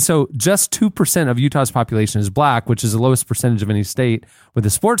Jazz. So just 2% of Utah's population is black, which is the lowest percentage of any state with a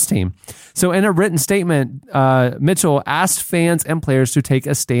sports team. So in a written statement, Mitchell asked fans and players to take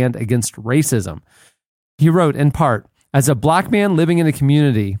a stand against racism. He wrote, in part, "As a black man living in a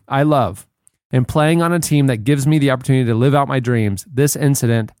community I love and playing on a team that gives me the opportunity to live out my dreams, this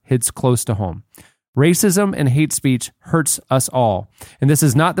incident hits close to home. Racism and hate speech hurts us all, and this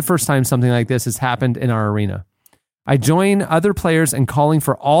is not the first time something like this has happened in our arena. I join other players in calling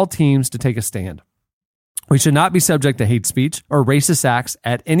for all teams to take a stand. We should not be subject to hate speech or racist acts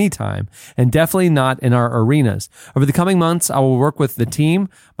at any time, and definitely not in our arenas. Over the coming months, I will work with the team,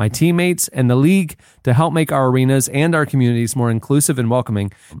 my teammates, and the league to help make our arenas and our communities more inclusive and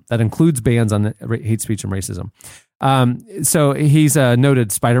welcoming. That includes bans on hate speech and racism." So he's a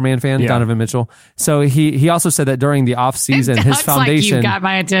noted Spider-Man fan, Donovan Mitchell. So he also said that during the off season, his That's foundation like you got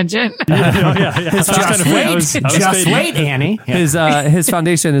my attention. Just wait, Annie. Yeah. his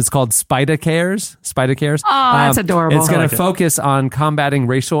foundation is called Spida Cares. Oh, that's adorable. It's going to focus on combating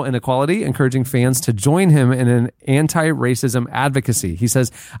racial inequality, encouraging fans to join him in an anti-racism advocacy. He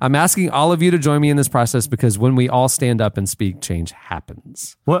says, "I'm asking all of you to join me in this process because when we all stand up and speak, change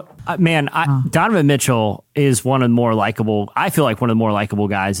happens." Well, man, Donovan Mitchell is one of the more likable. I feel like one of the more likable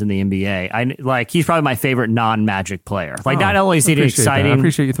guys in the NBA. He's probably my favorite non-Magic player. Not only is he exciting, I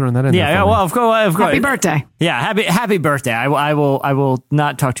appreciate you throwing that in. Yeah, well, of course. Happy birthday. Yeah, happy birthday. I will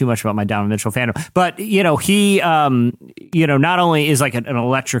not talk too much about my Donovan Mitchell fandom, but he not only is like an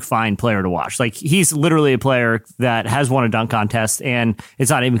electrifying player to watch. Like he's literally a player that has won a dunk contest, and it's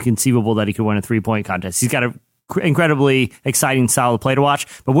not even conceivable that he could win a 3-point contest. He's got a incredibly exciting, solid play to watch.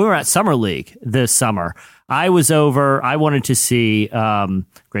 But when we were at Summer League this summer, I wanted to see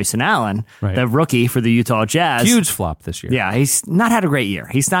Grayson Allen, the rookie for the Utah Jazz. Huge flop this year. Yeah, he's not had a great year.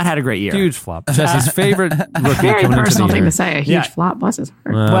 Huge flop. Jesse's favorite rookie. Very coming personal into the thing year. to say. A huge flop. Bless his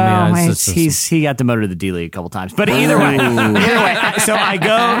heart. He got demoted to the D League a couple times. But either way, so I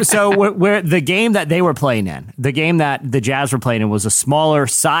go. So where the game that they were playing in, the game that the Jazz were playing in, was a smaller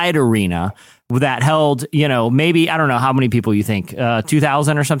side arena that held, maybe, I don't know how many people you think,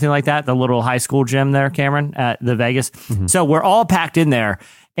 2,000 or something like that, the little high school gym there, Cameron, at the Vegas. Mm-hmm. So we're all packed in there.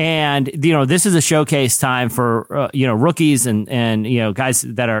 And, this is a showcase time for, rookies and guys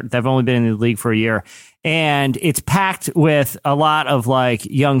that have only been in the league for a year. And it's packed with a lot of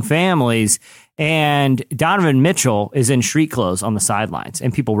young families. And Donovan Mitchell is in street clothes on the sidelines,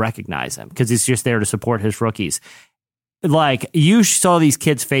 and people recognize him because he's just there to support his rookies. You saw these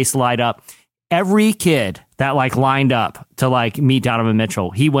kids' face light up. Every kid that lined up to meet Donovan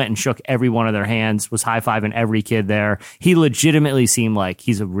Mitchell, he went and shook every one of their hands, was high-fiving every kid there. He legitimately seemed like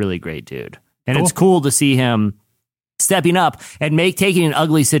he's a really great dude. And It's cool to see him stepping up and taking an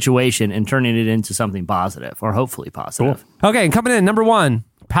ugly situation and turning it into something positive, or hopefully positive. Cool. Okay, and coming in number one,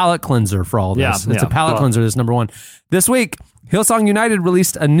 palate cleanser for all this. It's a palate cleanser. This is number one. This week, Hillsong United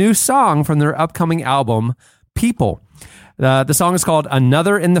released a new song from their upcoming album, People. The song is called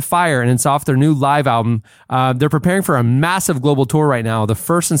Another in the Fire, and it's off their new live album. They're preparing for a massive global tour right now, the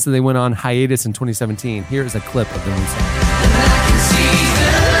first since they went on hiatus in 2017. Here is a clip of the new song.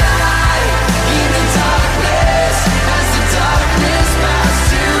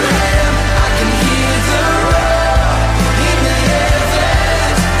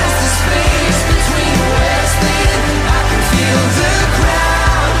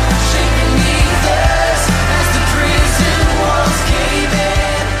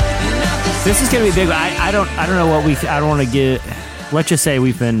 This is going to be big. I don't know what I don't want to get. Let's just say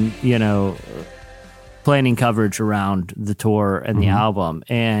we've been, planning coverage around the tour and the album,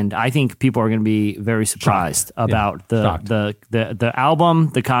 and I think people are going to be very surprised about the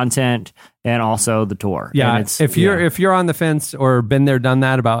album, the content, and also the tour. Yeah, and if you're on the fence or been there, done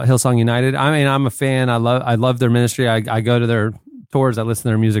that about Hillsong United, I mean, I'm a fan. I love their ministry. I go to their tours. I listen to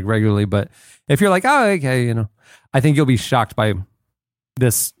their music regularly. But if you're like, oh, okay, I think you'll be shocked by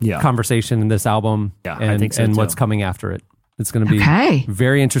this conversation and this album, I think so and too. what's coming after it. It's going to be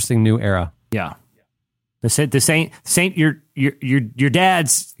very interesting new era. Yeah. This ain't your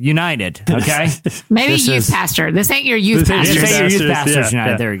dad's United, okay? Maybe youth pastor. This ain't your youth pastor. This ain't your youth pastors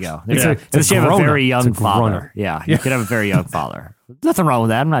United. There you go. You have a very young father. Yeah, you could have a very young father. Nothing wrong with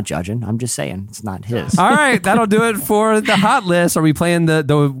that. I'm not judging. I'm just saying it's not his. All right, that'll do it for the hot list. Are we playing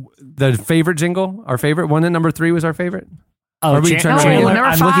the favorite jingle? Our favorite one at number 3 was our favorite. Oh, Are we trying to Oh, make it- number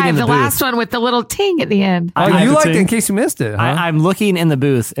I'm looking 5, in the the booth. last one with the little ting at the end. Oh, I you have liked to it sing. in case you missed it, huh? I'm looking in the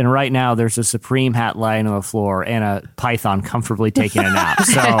booth, and right now there's a Supreme hat lying on the floor and a python comfortably taking a nap.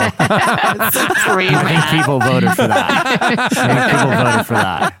 So I think people voted for that.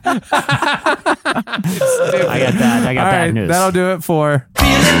 I got that. I got All bad right, news. that'll do it for.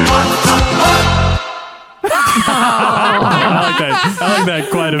 I like that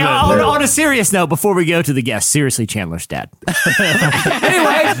quite a bit. On a serious note, before we go to the guest, seriously, Chandler's dad.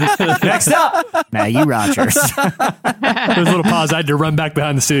 Anyway, next up, Maggie Rogers. There was a little pause. I had to run back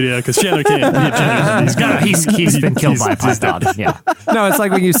behind the studio because Chandler can't. He's been killed by a python. Yeah. No, it's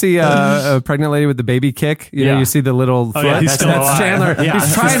like when you see a pregnant lady with the baby kick. You know, Yeah. you see the little foot. yeah, he's still alive. Chandler. Yeah.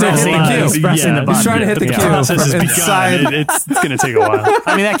 He's trying to He's hit still the alive. cue. He's pressing the He's button. trying to hit the The cue process has from begun. inside. It's going to take a while.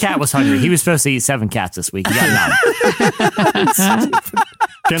 I mean, that cat was hungry. He was supposed to eat 7 cats this week. He got none.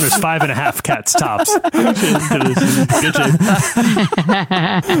 Chandler's 5.5 cats tops. Good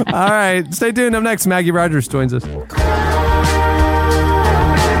shape. All right, stay tuned. Up next, Maggie Rogers joins us.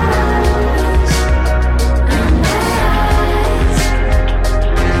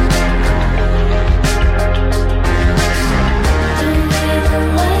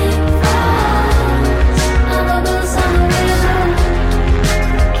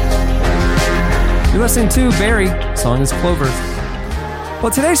 You're listening to Barry. Song is Clovers.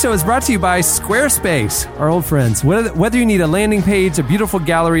 Well, today's show is brought to you by Squarespace, our old friends. Whether you need a landing page, a beautiful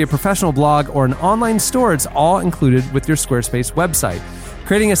gallery, a professional blog, or an online store, it's all included with your Squarespace website.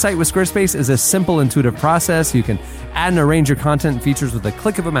 Creating a site with Squarespace is a simple, intuitive process. You can add and arrange your content and features with a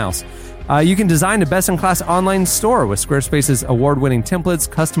click of a mouse. You can design a best-in-class online store with Squarespace's award-winning templates,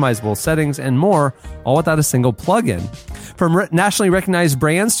 customizable settings, and more, all without a single plugin. From nationally recognized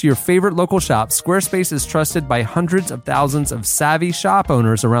brands to your favorite local shops, Squarespace is trusted by hundreds of thousands of savvy shop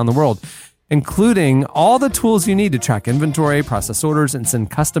owners around the world, including all the tools you need to track inventory, process orders, and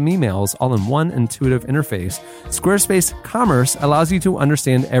send custom emails all in one intuitive interface. Squarespace Commerce allows you to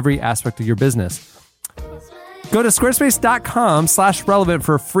understand every aspect of your business. Go to squarespace.com/relevant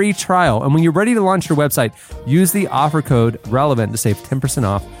for a free trial. And when you're ready to launch your website, use the offer code RELEVANT to save 10%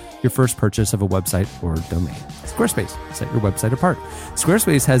 off your first purchase of a website or domain. Squarespace, set your website apart.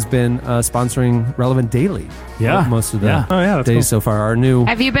 Squarespace has been sponsoring Relevant Daily. Yeah. Most of the Yeah. Oh, yeah, that's days cool. so far. Our new...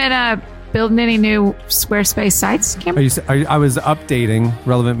 Have you been building any new Squarespace sites, Kim? I was updating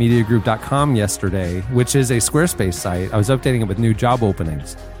relevantmediagroup.com yesterday, which is a Squarespace site. I was updating it with new job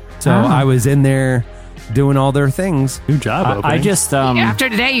openings. So I was in there doing all their things. New job opening. I just After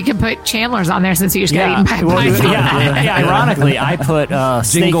today, you can put Chandler's on there since you just got eaten by a well, python. yeah. Ironically, I put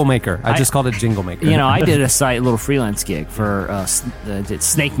Jingle Maker. I just called it Jingle Maker. You know, I did a little freelance gig for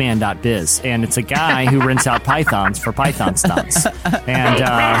snakeman.biz, and it's a guy who rents out pythons for python stunts.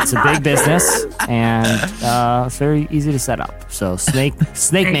 And it's a big business, and it's very easy to set up. So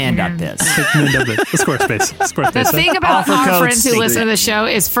snakeman.biz. Squarespace. The thing about Offer our code friends who SNAKE. listen to the show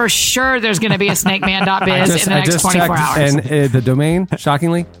is for sure there's going to be a snakeman.biz in the I next just 24 checked, hours. and the domain,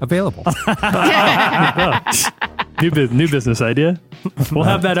 shockingly, available. New business idea. We'll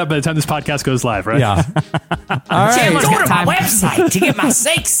have that up by the time this podcast goes live, right? Yeah. All right. Chandler's got time. website to get my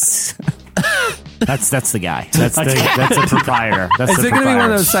sakes. That's the guy. That's the proprietor. That's Is the it going to be one of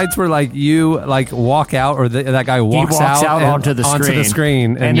proprietor. those sites where like you like walk out, or that guy walks, walks out and- onto the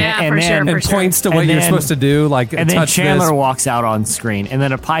screen. and, Yeah, and for then- sure, and for and sure. points to what And you're then- supposed to do, like And then touch Chandler this. walks out on screen, and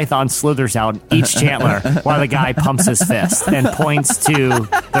then a python slithers out and eats Chandler while the guy pumps his fist and points to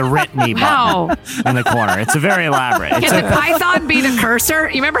the rent me Wow. button in the corner. It's a very elaborate. It's Can the python be the cursor?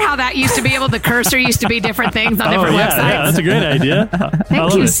 You remember how that used to be able? The cursor used to be different things on different yeah, websites. that's a great idea. I Thank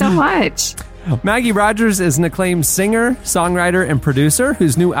love you it. so much. Maggie Rogers is an acclaimed singer, songwriter, and producer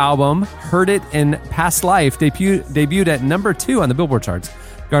whose new album, Heard It in Past Life, debuted at number 2 on the Billboard charts,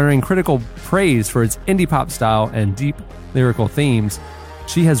 garnering critical praise for its indie pop style and deep lyrical themes.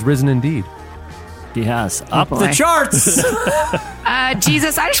 She has risen indeed. He has up boy. the charts.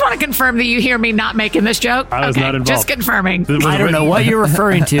 Jesus, I just want to confirm that you hear me not making this joke. I was okay, not involved. just confirming. Was it I don't know written- what you're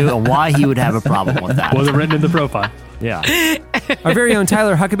referring to and why he would have a problem with that. Was it written in the profile? Yeah. Our very own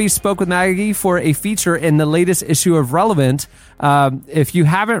Tyler Huckabee spoke with Maggie for a feature in the latest issue of Relevant. If you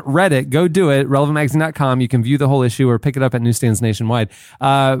haven't read it, go do it. RelevantMagazine.com. You can view the whole issue or pick it up at newsstands nationwide.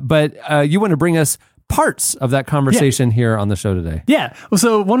 But you want to bring us parts of that conversation here on the show today. Yeah. Well,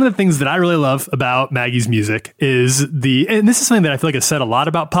 so one of the things that I really love about Maggie's music is and this is something that I feel like is said a lot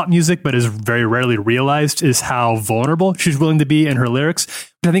about pop music, but is very rarely realized, is how vulnerable she's willing to be in her lyrics,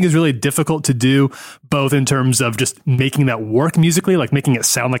 which I think is really difficult to do, both in terms of just making that work musically, like making it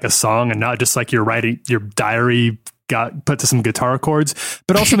sound like a song and not just like you're writing your diary got put to some guitar chords,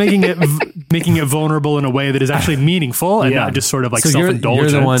 but also making it vulnerable in a way that is actually meaningful and not just sort of like so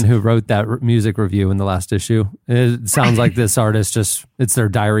self-indulgent. You're the one who wrote that music review in the last issue. It sounds like this artist it's their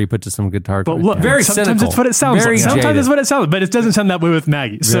diary put to some guitar chords. But look, very sometimes cynical. it's what it sounds Very like. Sometimes jaded. it's what it sounds like, but it doesn't sound that way with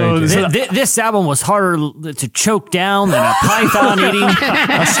Maggie. So This album was harder to choke down than a python eating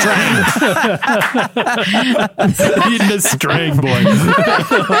a string. eating a string, boy.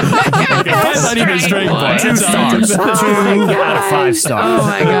 Python eating a string, boy. 2 stars. 2 out of 5 stars. Oh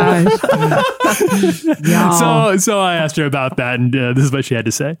my gosh. So I asked her about that, and this is what she had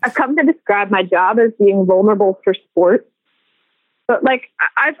to say. I've come to describe my job as being vulnerable for sport. But like,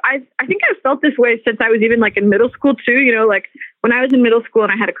 I think I've felt this way since I was even like in middle school too. You know, like when I was in middle school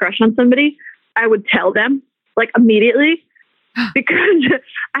and I had a crush on somebody, I would tell them like immediately because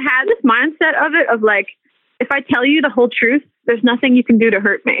I had this mindset of it of like, if I tell you the whole truth, there's nothing you can do to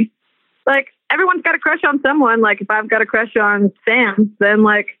hurt me. Like everyone's got a crush on someone. Like if I've got a crush on Sam, then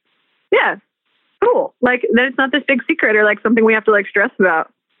like, yeah, cool. Like then it's not this big secret or like something we have to like stress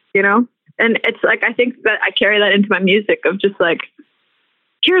about, you know? And it's like, I think that I carry that into my music of just like,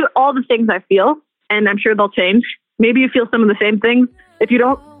 here's all the things I feel, and I'm sure they'll change. Maybe you feel some of the same things. If you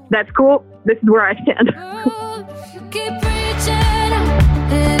don't, that's cool. This is where I stand. Keep reaching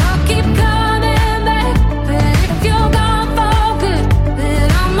and I'll keep coming back. But if you're gone for good,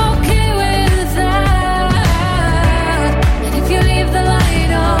 then I'm okay with that. And if you leave the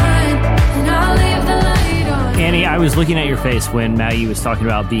light on, then I'll leave the light on. Annie, I was looking at your face when Maggie was talking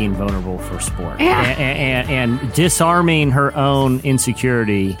about being vulnerable for sport and disarming her own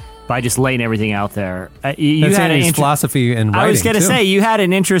insecurity by just laying everything out there. You That's had Annie's philosophy in writing. I was going to too. say, you had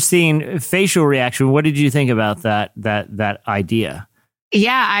an interesting facial reaction. What did you think about that idea?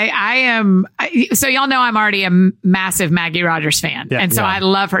 Yeah, I am. So y'all know I'm already a massive Maggie Rogers fan. And so I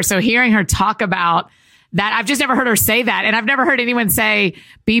love her. So hearing her talk about that, I've just never heard her say that. And I've never heard anyone say,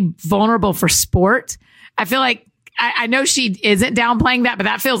 be vulnerable for sport. I feel like, I know she isn't downplaying that, but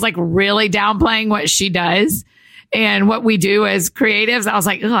that feels like really downplaying what she does and what we do as creatives. I was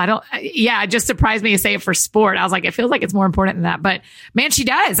like, oh, it just surprised me to say it for sport. I was like, it feels like it's more important than that. But man, she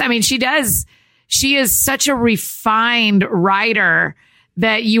does. I mean, she does. She is such a refined writer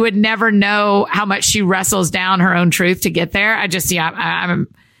that you would never know how much she wrestles down her own truth to get there.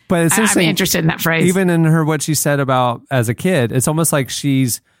 But it's I'm interested in that phrase. Even in what she said about as a kid, it's almost like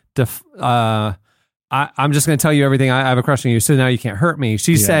she's I'm just going to tell you everything. I have a crush on you, so now you can't hurt me.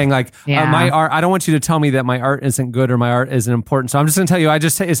 She's saying like, my art, I don't want you to tell me that my art isn't good or my art isn't important. So I'm just going to tell you, I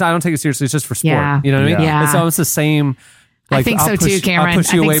don't take it seriously. It's just for sport. Yeah. You know what I mean? Yeah. It's almost the same. Like, I think so too, Cameron. I'll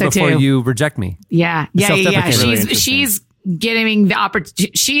push you away before too. you reject me. Yeah. She's getting the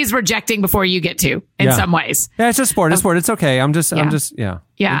opportunity. She's rejecting before you get to in some ways. Yeah, it's just sport. It's sport. It's okay. I'm just. Yeah.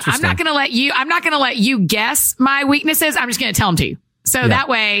 I'm not going to let you guess my weaknesses. I'm just going to tell them to you. So that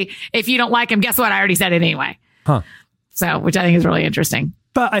way, if you don't like them, guess what? I already said it anyway. Huh. So, which I think is really interesting.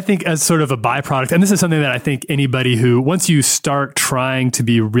 But I think as sort of a byproduct, and this is something that I think anybody who, once you start trying to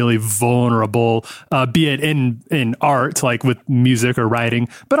be really vulnerable, be it in art, like with music or writing,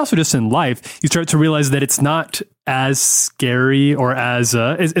 but also just in life, you start to realize that it's not as scary or as,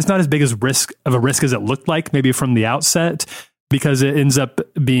 it's not as big as risk as it looked like maybe from the outset. Because it ends up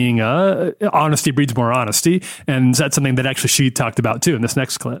being honesty breeds more honesty. And that's something that actually she talked about too in this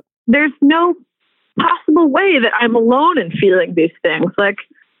next clip. There's no possible way that I'm alone in feeling these things. Like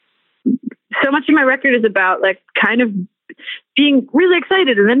so much of my record is about like kind of being really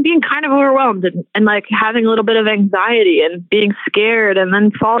excited and then being kind of overwhelmed and like having a little bit of anxiety and being scared and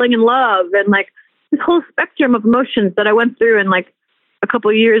then falling in love and like this whole spectrum of emotions that I went through in like a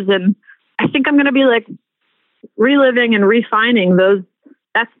couple of years. And I think I'm going to be like reliving and refining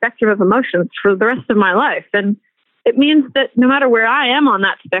that spectrum of emotions for the rest of my life. And it means that no matter where I am on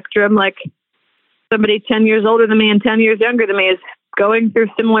that spectrum, like somebody 10 years older than me and 10 years younger than me is going through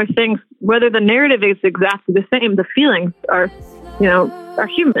similar things, whether the narrative is exactly the same, the feelings are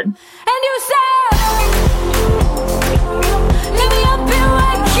human. And you said, let me help you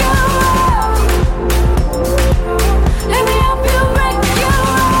wake you up. Let me help you wake you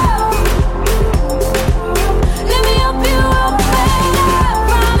up. Let me help you open up.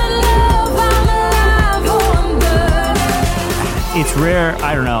 I'm in love, I'm alive, oh, I'm burning. It's rare.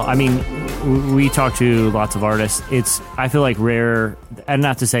 I don't know. I mean, we talk to lots of artists. I feel like rare, and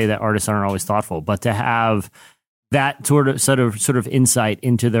not to say that artists aren't always thoughtful, but to have that sort of insight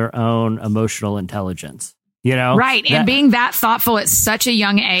into their own emotional intelligence, you know? Right. And being that thoughtful at such a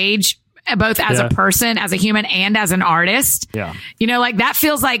young age, both as Yeah. a person, as a human, and as an artist. Yeah. You know, like that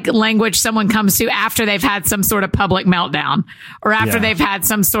feels like language someone comes to after they've had some sort of public meltdown or after they've had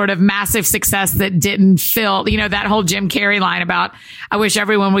some sort of massive success that didn't fill, you know, that whole Jim Carrey line about, I wish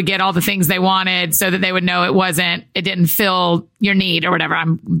everyone would get all the things they wanted so that they would know it didn't fill your need or whatever.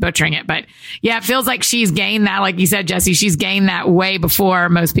 I'm butchering it. But yeah, it feels like she's gained that. Like you said, Jesse, she's gained that way before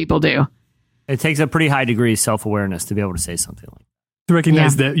most people do. It takes a pretty high degree of self-awareness to be able to say something like that. To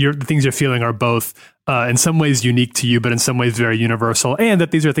recognize that the things you're feeling are both in some ways unique to you, but in some ways very universal, and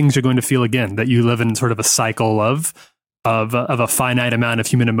that these are things you're going to feel again, that you live in sort of a cycle of a finite amount of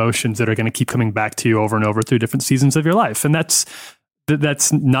human emotions that are going to keep coming back to you over and over through different seasons of your life. And that's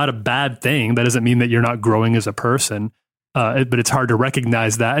not a bad thing. That doesn't mean that you're not growing as a person. But it's hard to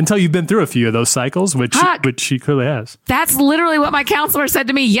recognize that until you've been through a few of those cycles, which she clearly has. That's literally what my counselor said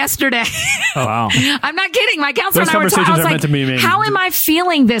to me yesterday. Oh, wow. I'm not kidding. My counselor Those and I were talking. I conversations was are meant to be made. how am I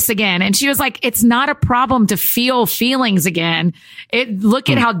feeling this again? And she was like, it's not a problem to feel feelings again. Look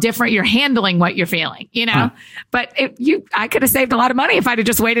at how different you're handling what you're feeling, you know? But I could have saved a lot of money if I'd have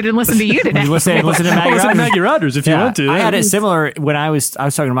just waited and listened to you today. Listen to Maggie Listen to Rogers. Maggie Rogers if you want to. I had it similar when I was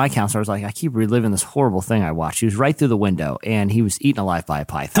talking to my counselor. I was like, I keep reliving this horrible thing I watched. He was right through the window, and he was eaten alive by a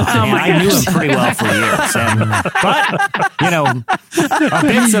python. And I knew him pretty well for years. But, you know, a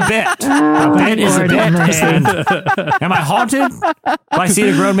bit's a bit. A bit is a bit. And am I haunted by seeing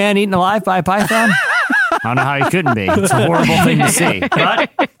a grown man eaten alive by a python? I don't know how he couldn't be. It's a horrible thing to see. But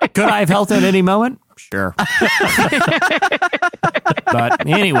could I have helped at any moment? Sure. But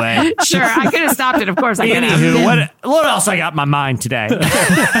anyway. Sure, I could have stopped it. Of course I could have. Anywho, what else I got in my mind today?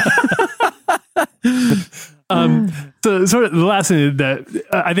 So sort of the last thing that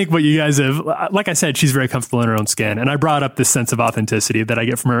I think what you guys have, like I said, she's very comfortable in her own skin. And I brought up this sense of authenticity that I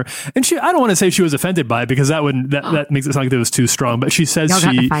get from her. And I don't want to say she was offended by it because that makes it sound like it was too strong. But she says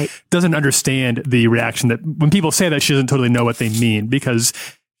she doesn't understand the reaction that when people say that, she doesn't totally know what they mean because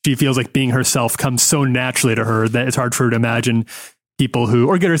she feels like being herself comes so naturally to her that it's hard for her to imagine people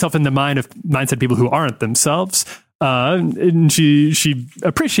or get herself in the mindset of people who aren't themselves. And she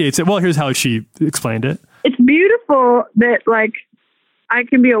appreciates it. Well, here's how she explained it. It's beautiful that like I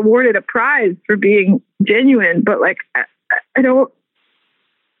can be awarded a prize for being genuine, but like I don't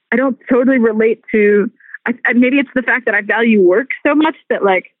totally relate to. Maybe it's the fact that I value work so much that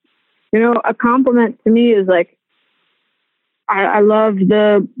like, you know, a compliment to me is like I love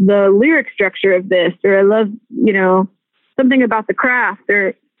the lyric structure of this, or I love, you know, something about the craft,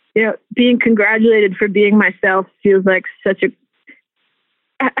 or you know, being congratulated for being myself feels like such a.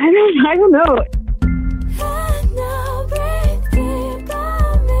 I don't know. And now breathe deep,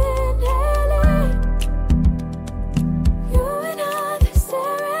 I'm inhaling. You and I, there's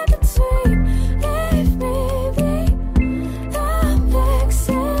there in between. Leave me be, I'm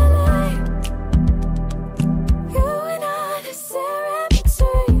exhaling. You and I, there's there in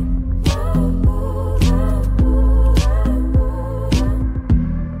between. You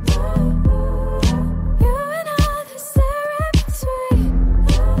and I, there's there in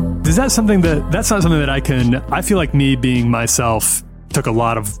between. Is that something that's not something that I feel like me being myself took a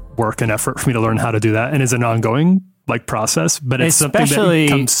lot of work and effort for me to learn how to do that and is an ongoing like process, but it's something that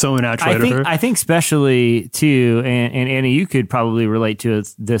comes so naturally to her. I think especially too, and Annie, you could probably relate to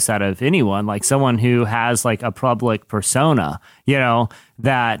this out of anyone, like someone who has like a public persona, you know,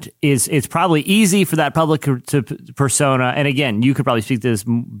 that it's probably easy for that public persona. And again, you could probably speak to this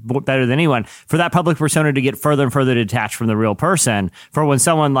better than anyone, for that public persona to get further and further detached from the real person. For when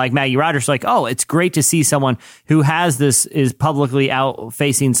someone like Maggie Rogers, like, oh, it's great to see someone who has is publicly out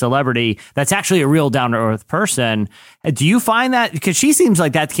facing celebrity. That's actually a real down to earth person. Do you find that, because she seems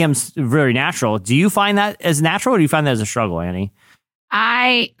like that becomes very natural. Do you find that as natural, or do you find that as a struggle, Annie?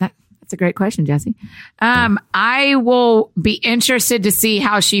 That's a great question, Jesse. I will be interested to see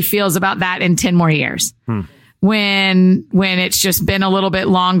how she feels about that in 10 more years. When it's just been a little bit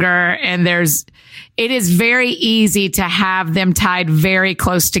longer, and it is very easy to have them tied very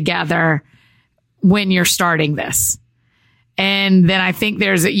close together when you're starting this. And then I think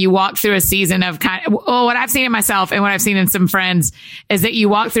you walk through a season of what I've seen in myself and what I've seen in some friends is that you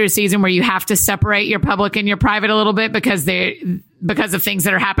walk through a season where you have to separate your public and your private a little bit because of things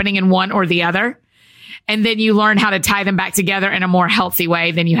that are happening in one or the other. And then you learn how to tie them back together in a more healthy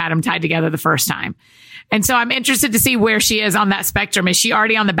way than you had them tied together the first time. And so I'm interested to see where she is on that spectrum. Is she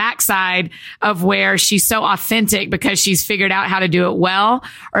already on the backside of where she's so authentic because she's figured out how to do it well?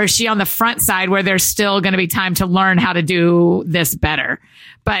 Or is she on the front side where there's still going to be time to learn how to do this better?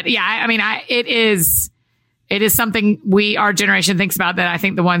 But yeah, I mean, it's it is something our generation thinks about that I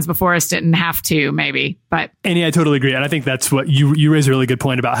think the ones before us didn't have to, maybe. But Annie, I totally agree. And I think that's what you raise a really good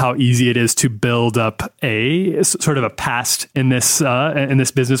point about how easy it is to build up a sort of a past in this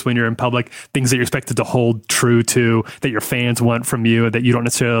business when you're in public, things that you're expected to hold true to, that your fans want from you, that you don't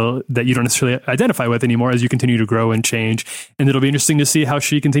necessarily identify with anymore as you continue to grow and change. And it'll be interesting to see how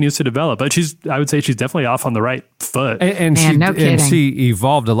she continues to develop. But I would say she's definitely off on the right foot. And she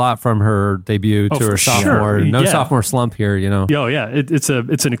evolved a lot from her debut to her sophomore. Sure. No sophomore slump here, you know. Oh yeah, it's an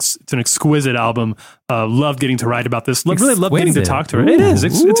exquisite album. Loved getting to write about this. Really loved getting to talk to her. It is.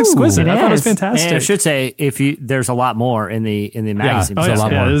 It's exquisite. I thought it was fantastic. And I should say, there's a lot more in the magazine. Yeah. There's a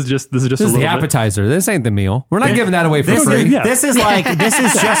lot more. This is just This is the appetizer. This ain't the meal. We're not giving that away for free. This is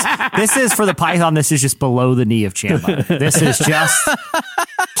for the Python. This is just below the knee of Chandler. This is just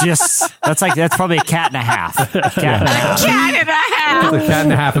that's probably a cat and a half. cat and a half. The cat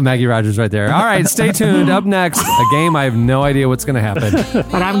and a half of Maggie Rogers right there. All right, stay tuned. Up next, a game I have no idea what's going to happen.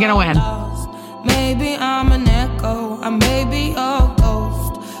 But I'm going to win. Maybe I'm an echo, I may be a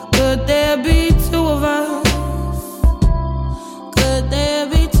ghost. Could there be two of us? Could there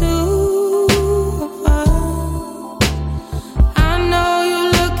be two of us? I know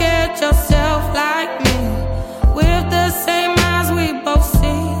you look at yourself like me, with the same eyes we both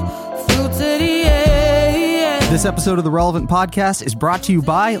see through to the end. This episode of the Relevant Podcast is brought to you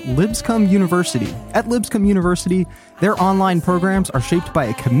by Lipscomb University. At Lipscomb University, their online programs are shaped by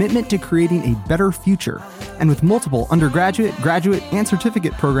a commitment to creating a better future. And with multiple undergraduate, graduate, and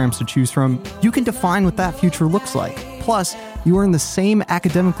certificate programs to choose from, you can define what that future looks like. Plus, you earn the same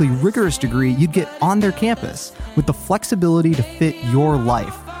academically rigorous degree you'd get on their campus, with the flexibility to fit your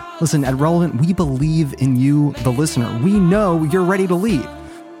life. Listen, at Relevant, we believe in you, the listener. We know you're ready to lead.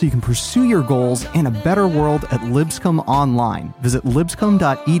 So you can pursue your goals and a better world at Lipscomb Online. Visit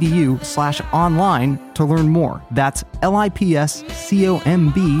lipscomb.edu/online to learn more. That's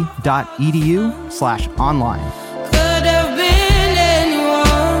lipscomb.edu/online. Could have been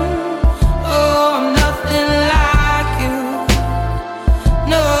anyone. Oh, I'm nothing like you.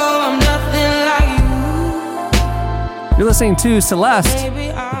 No, I'm nothing like you. You're listening to Celeste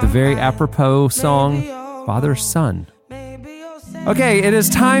with the very apropos song, Father Son. Okay, it is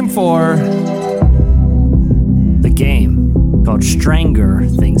time for the game called Stranger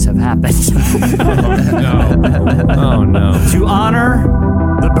Things Have Happened. Oh no. To honor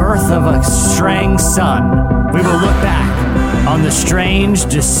the birth of a strange son, we will look back on the strange,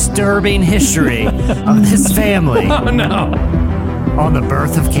 disturbing history of this family. Oh no. On the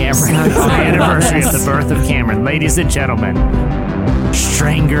birth of Cameron. On the anniversary of the birth of Cameron. Ladies and gentlemen,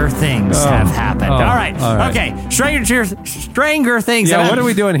 stranger things have happened. All right. Okay. Stranger things. Yeah, what are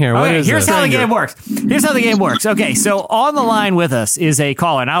we doing here? Okay, here's how the game works. Okay, so on the line with us is a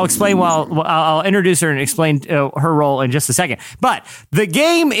caller, and I'll explain I'll introduce her and explain her role in just a second. But the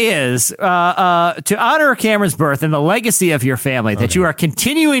game is to honor Cameron's birth and the legacy of your family that you are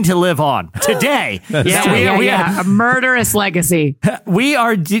continuing to live on today. We have a murderous legacy. We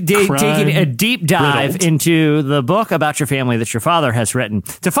are taking a deep dive into the book about your family that your father has written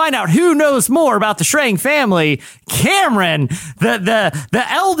to find out who knows more about the Strang family. Cameron, the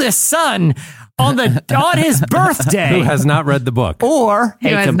eldest son, on his birthday, who has not read the book, or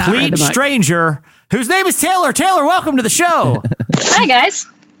a complete stranger whose name is Taylor. Taylor, welcome to the show. Hi guys.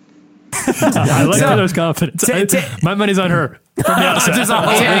 I like Taylor's confidence. My money's on her. From the outset.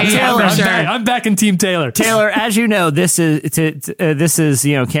 Taylor, I'm back in Team Taylor. Taylor, as you know, this is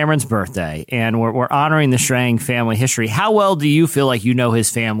Cameron's birthday, and we're honoring the Strang family history. How well do you feel like you know his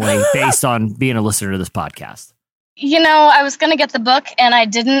family based on being a listener to this podcast? You know, I was going to get the book and I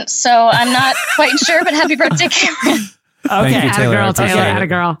didn't, so I'm not quite sure. But happy birthday, Cameron. Okay, Atta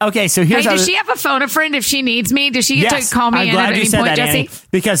girl. Okay, so here's does she have a phone a friend if she needs me? Does she get to call me in at any point, Jesse? Annie,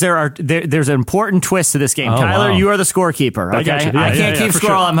 because there's an important twist to this game. Tyler, you are the scorekeeper. Okay, I got you. I can't keep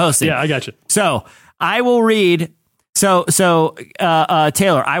score while I'm hosting. Yeah, I got you. So I will read. So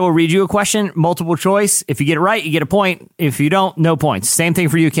Taylor, I will read you a question, multiple choice. If you get it right, you get a point. If you don't, no points. Same thing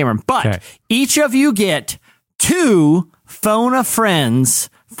for you, Cameron. But each of you get 2 phone a friends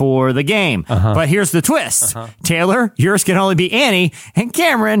for the game. But here's the twist. Taylor, yours can only be Annie, and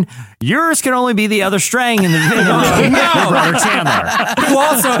Cameron, yours can only be the other Strang in the brother Chandler. Who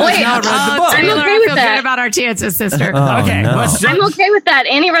also has not read the book. I'm okay with that. Good about our chances, sister. Okay. No. I'm okay with that.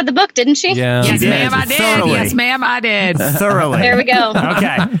 Annie read the book, didn't she? Yeah. Yes, ma'am, I did. Thoroughly. Yes, ma'am, I did. Thoroughly. There we go.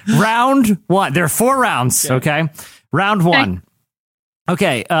 Okay. Round 1. There are 4 rounds. Okay. Round 1.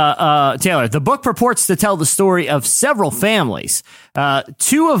 Okay, Taylor, the book purports to tell the story of several families,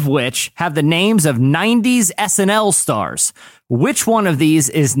 two of which have the names of 90s SNL stars. Which one of these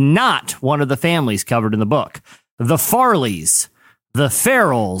is not one of the families covered in the book? The Farleys, the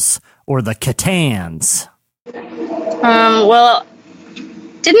Farrells, or the Catans? Well,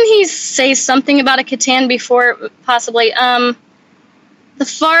 didn't he say something about a Catan before, possibly? What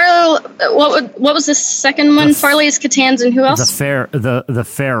was the second one? Farley's, Catans, and who else? The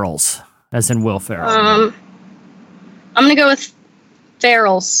Farrells, as in Will Ferrell. I'm gonna go with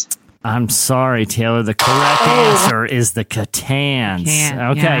Farrells. I'm sorry, Taylor. The correct answer is the Catans.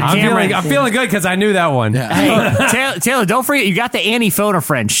 Okay, Cameron. I'm feeling good because I knew that one. Hey, Taylor, don't forget you got the Annie Phoner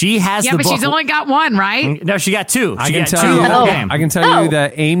friend. She has the book. Yeah, but she's only got one, right? No, she got two. I can tell you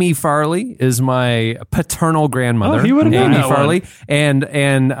that Amy Farley is my paternal grandmother. Oh, he would have known Amy that Farley and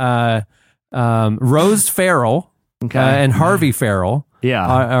Rose Farrell and Harvey Farrell.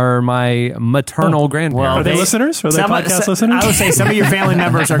 Are my maternal grandparents. Well, are they listeners? Are they podcast listeners? I would say some of your family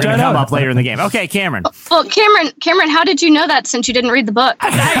members are going to come up later in the game. Okay, Cameron. Well, Cameron, how did you know that since you didn't read the book?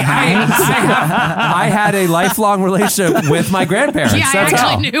 I had a lifelong relationship with my grandparents. Yeah, I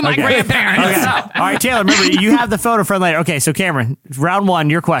actually knew my grandparents. Okay. All right, Taylor, remember, you have the photo friend later. Okay, so Cameron, round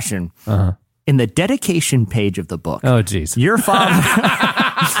one, your question. In the dedication page of the book. Oh, geez. Your father...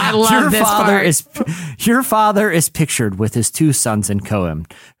 I love this part. Your father is pictured with his two sons in Cohen,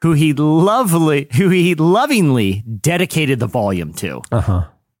 who he lovingly dedicated the volume to.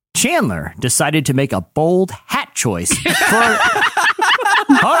 Chandler decided to make a bold hat choice for.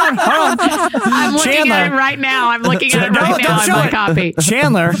 Hold on. I'm looking at it right now. I'm looking at it right now in my copy.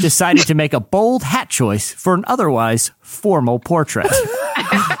 Chandler decided to make a bold hat choice for an otherwise formal portrait.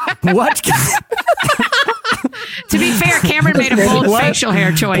 What? To be fair, Cameron made a bold facial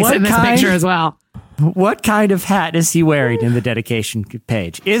hair choice in this picture as well. What kind of hat is he wearing in the dedication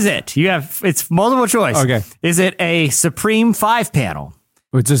page? Is it? It's multiple choice. Okay. Is it a Supreme 5-panel?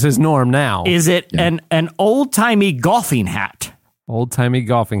 Which is his norm now. Is it an old-timey golfing hat? Old-timey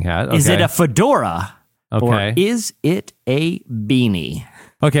golfing hat. Okay. Is it a fedora? Okay. Or is it a beanie?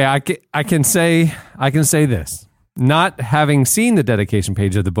 Okay, I can say this. Not having seen the dedication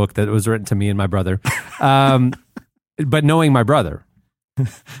page of the book that was written to me and my brother, but knowing my brother,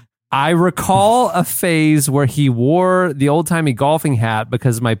 I recall a phase where he wore the old-timey golfing hat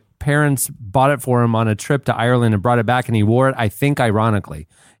because my parents bought it for him on a trip to Ireland and brought it back, and he wore it, I think, ironically.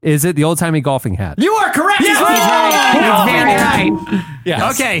 Is it the old-timey golfing hat? You are correct! He's very right.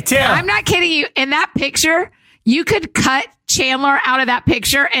 Yes. Okay, Tim. I'm not kidding you. In that picture, you could cut Chandler out of that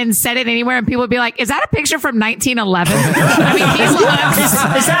picture and set it anywhere, and people would be like, "Is that a picture from 1911?" I mean, he looks.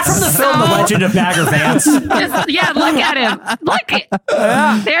 Is that from the film The Legend of Bagger Vance? Yeah, look at him.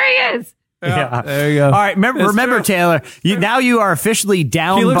 There he is. Yeah. There you go. All right, remember Taylor, now you are officially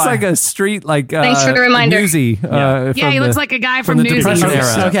down. He looks by... like a street, Thanks for the reminder. Newsy. He looks like a guy from the Newsy. Depression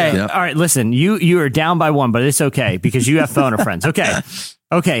era. Okay, all right, listen, you are down by one, but it's okay because you have phoner friends.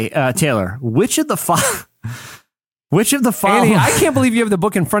 Okay, Taylor, which of the following... Annie, I can't believe you have the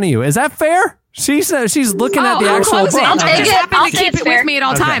book in front of you. Is that fair? She's looking at the I'll actual close book. it. I'll take I just it. happen I'll to say keep it's it with fair. me at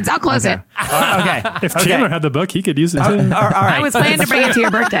all times. I'll close it. Okay. If Chandler had the book, he could use it too. All right. I was planning to bring it to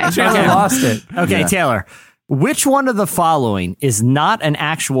your birthday. Chandler lost it. Okay, Taylor. Which one of the following is not an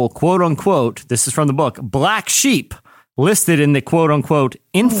actual quote unquote, this is from the book, black sheep listed in the quote unquote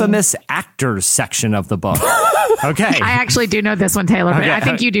infamous actors section of the book? Okay. I actually do know this one, Taylor, but I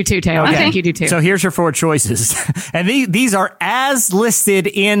think you do too, Taylor. I think you do too. So here's your 4 choices. And these are as listed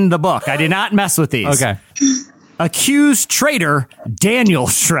in the book. I did not mess with these. Okay. Accused traitor Daniel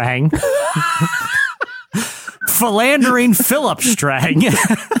Strang. Philandering Philip Strang.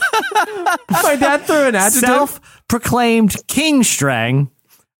 My dad threw an adjective. Self-proclaimed King Strang.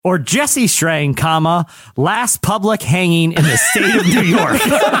 Or Jesse Strang, last public hanging in the state of New York.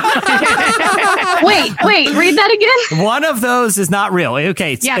 Wait, read that again. One of those is not real.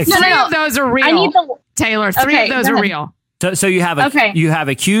 Okay. Yeah, three of those are real. I need the Taylor, three of those are real. So you have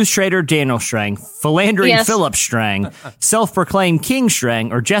accused traitor Daniel Strang, philandering Philip Strang, self-proclaimed King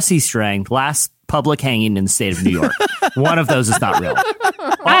Strang, or Jesse Strang, last public hanging in the state of New York. One of those is not real.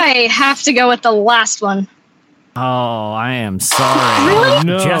 I have to go with the last one. Oh, I am sorry. Really?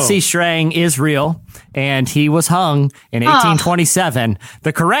 No. Jesse Strang is real. and he was hung in 1827.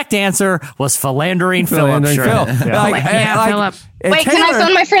 The correct answer was philandering Philip. Philandering Sure. Phil. Yeah. Philip. Wait, can I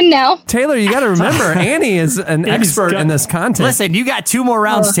phone my friend now? Taylor, you got to remember, Annie is an expert in this content. Listen, you got 2 more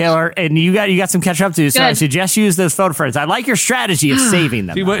rounds, Taylor, and you got some catch up to. So I Good. suggest use those phone friends. I like your strategy of saving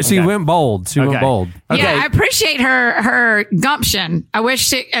them. She went bold. She went bold. Okay. Yeah, I appreciate her gumption. I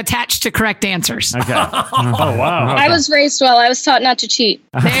wish it attached to correct answers. Okay. Oh wow. I was raised well. I was taught not to cheat.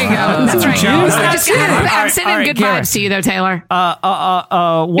 There you go. That's right. I'm sending All right, good Karen. vibes to you, though, Taylor.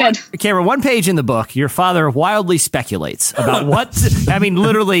 Cameron, one page in the book, your father wildly speculates about what, I mean,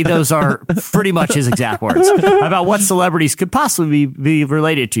 literally, those are pretty much his exact words, about what celebrities could possibly be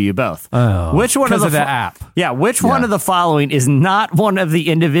related to you both. Oh, which one because of the app? Yeah, which one of the following is not one of the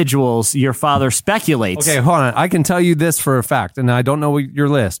individuals your father speculates? Okay, hold on. I can tell you this for a fact, and I don't know your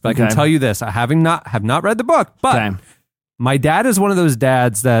list, but I can tell you this. I have not read the book, but my dad is one of those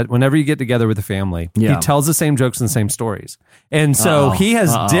dads that whenever you get together with the family, he tells the same jokes and the same stories. And so he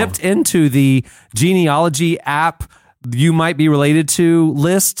has dipped into the genealogy app you might be related to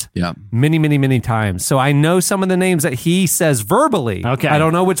list many, many, many times. So I know some of the names that he says verbally. Okay. I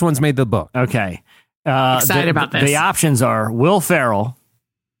don't know which ones made the book. Okay. Excited about this. The options are Will Ferrell,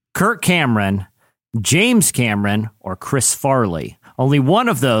 Kirk Cameron, James Cameron, or Chris Farley. Only one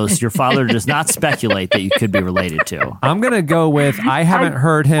of those your father does not speculate that you could be related to. I'm going to go with, I haven't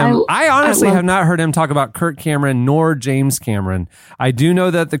heard him. I honestly have not heard him talk about Kirk Cameron nor James Cameron. I do know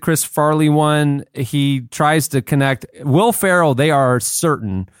that the Chris Farley one, he tries to connect. Will Ferrell, they are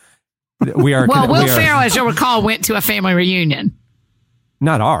certain. Will Ferrell, as you'll recall, went to a family reunion.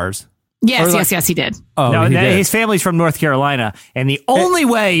 Not ours. Yes, he did. Oh, no, he did. his family's from North Carolina, and the only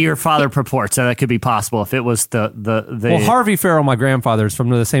way your father purports that could be possible if it was the Well, Harvey Farrell, my grandfather, is from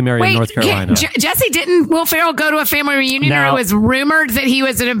the same area in North Carolina. Jesse, didn't Will Ferrell go to a family reunion, or it was rumored that he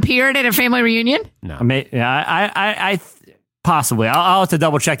was appeared at a family reunion? No, I possibly. I'll have to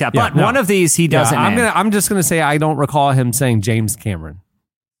double check that. But one of these he doesn't. I'm just gonna say I don't recall him saying James Cameron.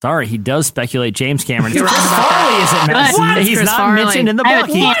 Sorry, he does speculate James Cameron. You're Chris wrong about Farley isn't mentioned. He's Chris not Farley. mentioned in the book.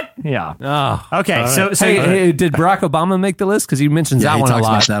 What? Yeah. Oh, okay. Right. So hey, did Barack Obama make the list? Because he mentions that he one a talks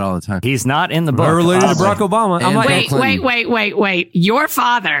lot. about that all the time. He's not in the book. We're related to Barack Obama. I'm like, wait. Your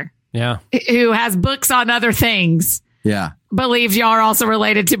father, who has books on other things, believes y'all are also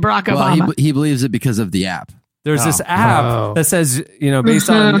related to Barack Obama. Well, he believes it because of the app. There's this app that says, based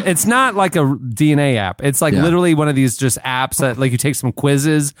on, it's not like a DNA app. It's like literally one of these just apps that like you take some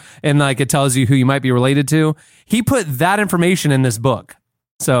quizzes and like it tells you who you might be related to. He put that information in this book.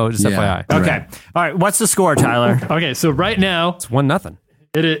 So just FYI. Okay. All right. What's the score, Tyler? Okay. So right now it's 1-0.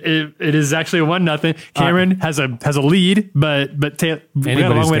 It is actually a 1-0. Cameron has a lead, but we got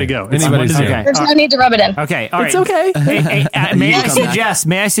a long way to go. It's 1-0. There's no need to rub it in. Okay, all right. It's okay.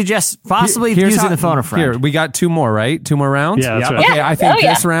 May I suggest possibly using the phone a friend? Here, we got 2 more, right? 2 more rounds? Yeah, that's right. Okay, I think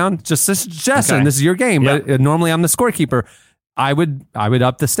this round, just a suggestion, this is your game, but normally I'm the scorekeeper. I would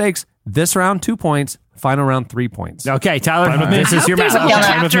up the stakes. This round, 2 points. Final round, 3 points. Okay, Tyler, this is your there's a whole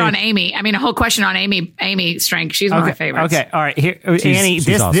chapter on Amy. I mean, a whole question on Amy Strength. She's one of my favorites. Okay, all right. Here, Annie,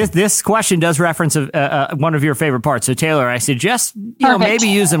 she's awesome. this question does reference one of your favorite parts. So, Taylor, I suggest maybe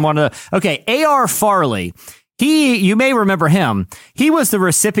using one of the. Okay, A.R. Farley. You may remember him. He was the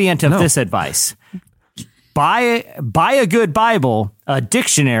recipient of this advice. Buy a good Bible, a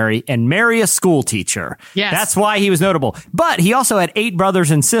dictionary, and marry a school teacher. Yes. That's why he was notable. But he also had 8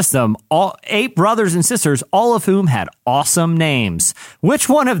 brothers and sisters, all of whom had awesome names. Which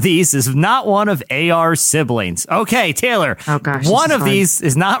one of these is not one of AR's siblings? Okay, Taylor. Oh, gosh. One of these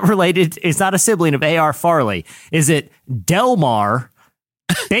is not related, is not a sibling of AR Farley. Is it Delmar,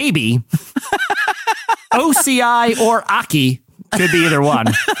 Baby, OCI, or Aki? Could be either one.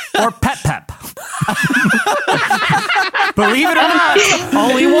 Or Pep. Believe it or not,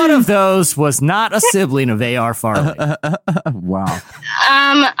 only one of those was not a sibling of A.R. Farley. Wow.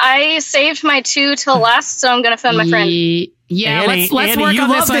 I saved my 2 till last, so I'm going to phone my friend. Yeah, Annie, let's work you on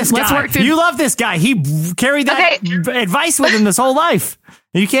love this one. Let's work through. You love this guy. He carried that advice with him this whole life.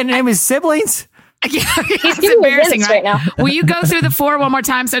 You can't name his siblings? Yeah, He's it's embarrassing, right now. Will you go through the 4 one more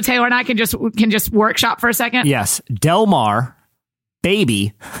time so Taylor and I can just workshop for a second? Yes. Delmar,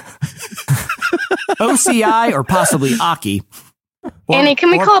 Baby, OCI, or possibly Aki. Annie,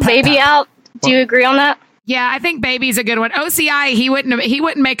 can we call Baby out? Do you agree on that? Yeah, I think Baby's a good one. OCI, he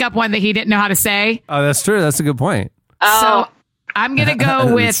wouldn't make up one that he didn't know how to say. Oh, that's true. That's a good point. So I'm gonna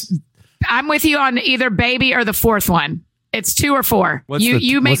go I'm with you on either Baby or the 4th one. It's 2 or 4.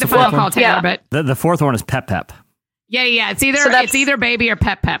 You make the final call, Taylor. But the 4th one is Pep. Yeah. It's either Baby or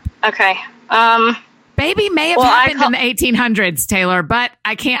Pep. Okay. Baby may have happened in the 1800s, Taylor, but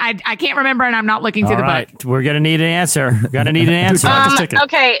I can't remember, and I'm not looking through the book. We're gonna need an answer.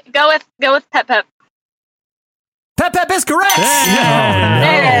 Okay, go with Pep Pep. Pep Pep is correct.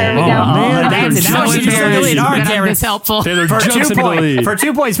 There we go. Now she just took the lead. All right, Cameron. This helpful. Taylor For jumps 2 into the points. lead. For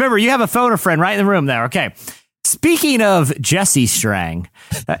 2 points, remember, you have a phone a friend right in the room there. Okay. Speaking of Jesse Strang,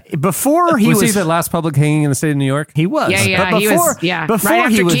 before he was he the last public hanging in the state of New York? He was. Yeah, But he was. Yeah, before right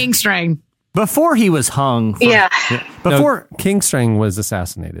he after was, King Strang. Before he was hung. Before King Strang was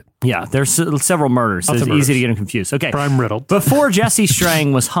assassinated. Yeah, there's several murders. So it's easy to get him confused. Okay. Prime riddled. Before Jesse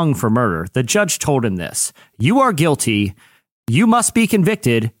Strang was hung for murder, the judge told him this: "You are guilty. You must be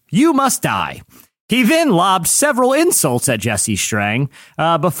convicted. You must die." He then lobbed several insults at Jesse Strang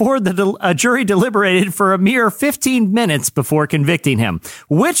before a jury deliberated for a mere 15 minutes before convicting him.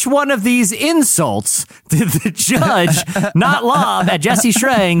 Which one of these insults did the judge not lob at Jesse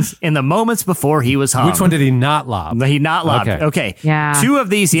Strang in the moments before he was hung? Which one did he not lob? He not lobbed. Okay. Yeah. 2 of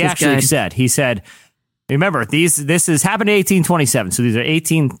these he This is actually good. said. He said, remember, this has happened in 1827, so these are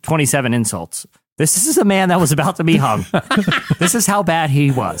 1827 insults. This is a man that was about to be hung. This is how bad he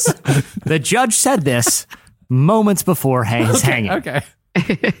was. The judge said this moments before his hanging. Okay.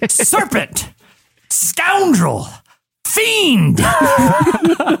 Serpent, scoundrel, fiend.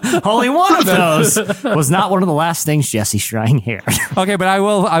 Only one of those was not one of the last things Jesse Strang heard. Okay, but I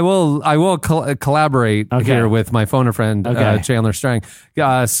will collaborate here with my phone a friend, Chandler Strang.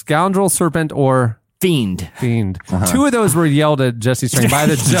 Scoundrel, serpent, or fiend. Uh-huh. 2 of those were yelled at Jesse Strang by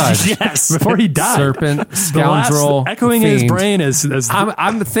the judge. Yes, before he died. Serpent, scoundrel, echoing fiend. in his brain as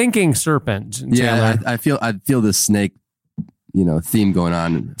I'm thinking serpent. Chandler. Yeah, I feel the snake, theme going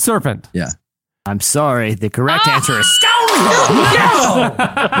on. Serpent. Yeah. I'm sorry. The correct answer is Taylor,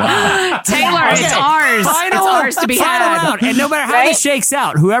 it's ours. It's ours to be had. round. And no matter how this shakes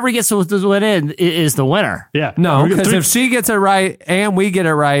out, whoever gets to win in is the winner. Yeah. No, because if she gets it right and we get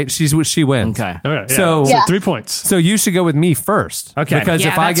it right, she wins. Okay. So 3 points. So you should go with me first. Okay. Because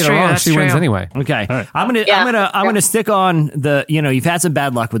Yeah, if I that's get true, it wrong, that's she wins true. anyway. Okay. All right. I'm gonna stick on the, you've had some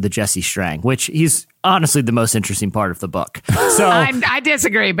bad luck with the Jesse Strang, which he's honestly the most interesting part of the book. So I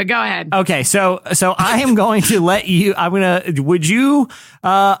disagree, but go ahead. okay, so I am going to let you. Would you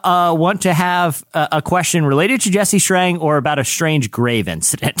want to have a question related to Jesse Strang or about a strange grave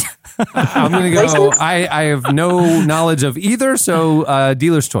incident? I'm going to go. I have no knowledge of either, so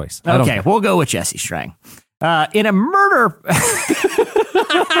dealer's choice. I don't Okay, care. we'll go with Jesse Strang. In a murder,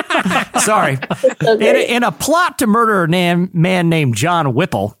 sorry, in a plot to murder a man named John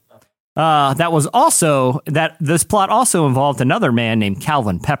Whipple. This plot also involved another man named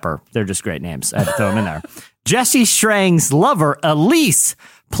Calvin Pepper. They're just great names. I had to throw them in there. Jesse Strang's lover, Elise,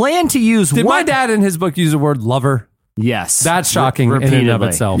 planned to use Did my dad in his book use the word lover? Yes. That's shocking in and of Repeatedly.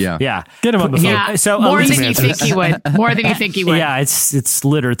 itself. Yeah. Get him on the phone. Yeah, So more Elise- than you think he would. More than you think he would. Yeah, it's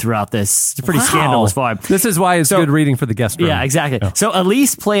littered throughout this. It's a pretty scandalous vibe. This is why it's good reading for the guest room. Yeah, exactly. Yeah. So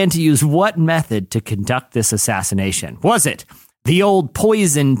Elise planned to use what method to conduct this assassination? Was it the old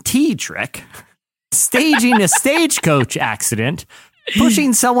poison tea trick, staging a stagecoach accident,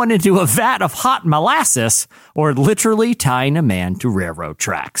 pushing someone into a vat of hot molasses, or literally tying a man to railroad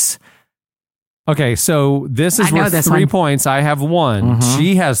tracks? Okay, so this is I know worth this 3 one. points. I have 1.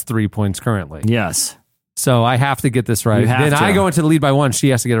 She has 3 points currently. Yes. So I have to get this right. You have Then to. I go into the lead by 1. She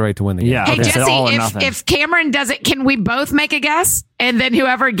has to get it right to win the game. Yeah. Hey, Okay, so all or Jesse, nothing. if Cameron does it, can we both make a guess? And then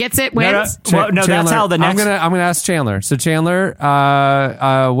whoever gets it wins? Well, that's how the next. I'm gonna ask Chandler. So Chandler,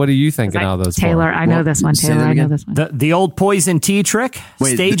 what are you thinking out of those Taylor, four? I know this one. say Taylor, that I know again? this one. The old poison tea trick,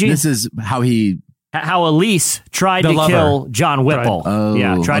 Wait, staging. this is how he. How Elise tried The to lover. kill John Whipple.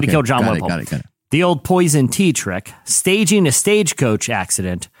 Oh, Tried to okay. kill John Got it, Whipple. got it. The old poison tea trick, staging a stagecoach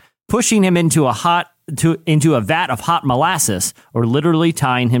accident, pushing him into a vat of hot molasses, or literally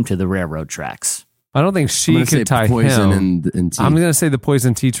tying him to the railroad tracks. I don't think I'm she gonna say could tie poison him. and tea. I'm going to say the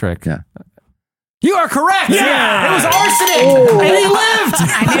poison tea trick. Yeah. You are correct. Yeah! It was arsenic, and he lived.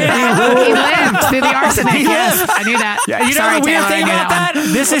 I knew that. He lived through the arsenic. Yes, I knew that. You know Sorry, the weird Taylor, thing I knew about that one.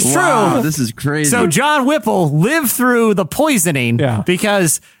 that? This is true. Wow, this is crazy. So John Whipple lived through the poisoning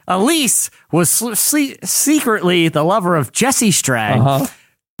because Elise was secretly the lover of Jesse Strang.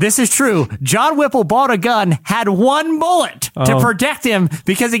 This is true. John Whipple bought a gun, had 1 bullet to protect him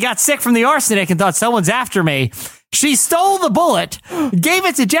because he got sick from the arsenic and thought someone's after me. She stole the bullet, gave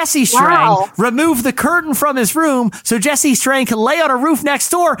it to Jesse Strang, Wow. removed the curtain from his room so Jesse Strang could lay on a roof next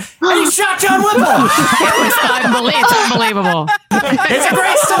door, and he shot John Whipple. It's unbelievable. It's a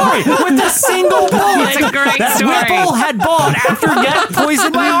great story with a single bullet It's a great that story. Whipple had bought after getting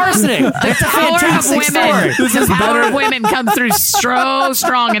poisoned by arsenic. It's a Power of fantastic women. story. The power of women comes through so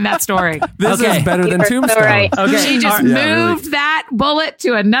strong in that story. This is better than You are so Tombstone. right. Okay. She just moved that bullet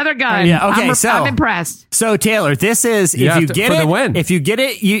to another gun. Yeah, okay, I'm impressed. So Taylor, this is You if have you to- get for it, the win. if you get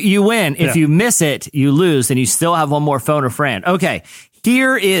it, you win. If you miss it, you lose, and you still have one more phone a friend. Okay,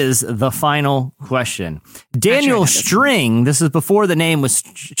 here is the final question. Daniel String, this is before the name was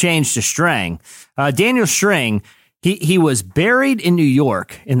changed to Strang. Daniel String, he was buried in New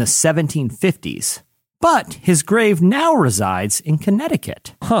York in the 1750s, but his grave now resides in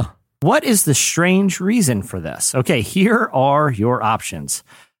Connecticut. Huh. What is the strange reason for this? Okay, here are your options.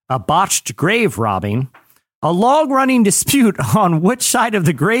 A botched grave robbing, a long-running dispute on which side of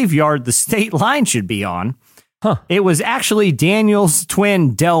the graveyard the state line should be on. It was actually Daniel's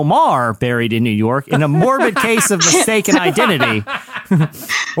twin Delmar buried in New York in a morbid case of mistaken identity.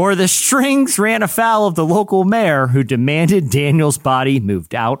 Or the Strings ran afoul of the local mayor who demanded Daniel's body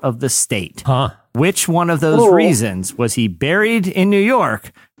moved out of the state. Which one of those reasons was he buried in New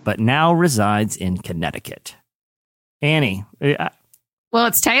York but now resides in Connecticut? Annie. Well,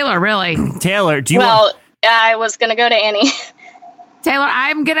 it's Taylor, really. Taylor, do you Well, want... I was going to go to Annie. Taylor,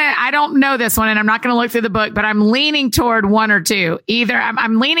 I don't know this one and I'm not going to look through the book, but I'm leaning toward one or two. Either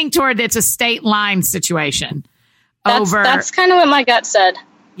I'm leaning toward it's a state line situation. That's kind of what my gut said.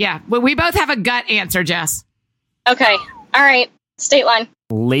 Yeah. Well, we both have a gut answer, Jess. Okay. All right. State line.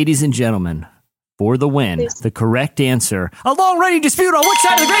 Ladies and gentlemen, for the win, Please. the correct answer, a long-running dispute on which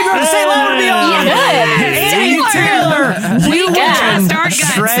side of the graveyard the state line would be on. Yes, Annie Taylor, you win. Trust our gut,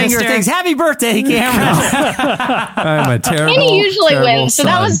 Stranger sister. things. Happy birthday, Cameron. I'm a terrible. Annie usually terrible wins, so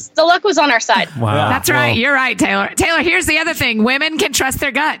that son. was the luck was on our side. Wow. That's right. You're right, Taylor. Taylor, here's the other thing. Women can trust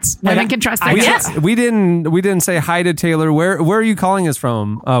their guts. Women can trust their guts. We didn't say hi to Taylor. Where are you calling us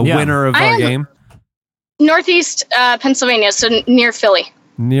from? Winner of I our am- game Northeast Pennsylvania, so near Philly.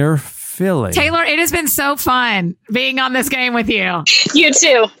 near Philly. Taylor, it has been so fun being on this game with you. You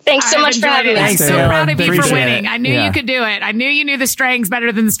too. Thanks so I've much for enjoyed having it. me. I'm so Taylor. proud of you for Appreciate winning. it. I knew Yeah. you could do it. I knew you knew the strings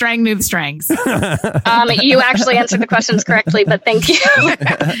better than the strang knew the strings. You actually answered the questions correctly, but thank you. No.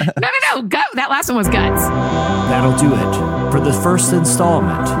 That last one was guts. That'll do it for the first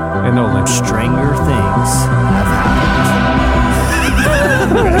installment. And only. Stranger things have happened.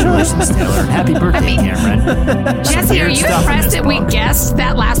 Congratulations, Taylor. Happy birthday, Cameron. Jesse, are weird you stuff in impressed this that we book. guessed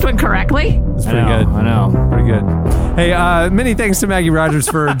that last one correctly? It's pretty good. I know. Pretty good. Hey, many thanks to Maggie Rogers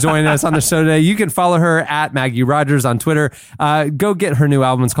for joining us on the show today. You can follow her at Maggie Rogers on Twitter. Go get her new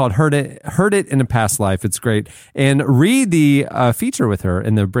album. It's called Heard It in a Past Life. It's great. And read the feature with her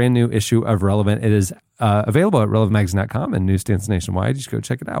in the brand new issue of Relevant. It is available at relevantmagazine.com and newsstands nationwide. Just go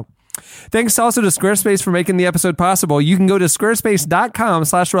check it out. Thanks also to Squarespace for making the episode possible. You can go to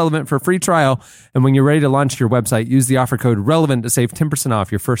squarespace.com/relevant for a free trial. And when you're ready to launch your website, use the offer code RELEVANT to save 10%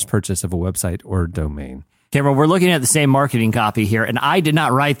 off your first purchase of a website or domain. Cameron, we're looking at the same marketing copy here, and I did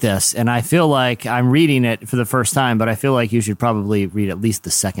not write this, and I feel like I'm reading it for the first time, but I feel like you should probably read at least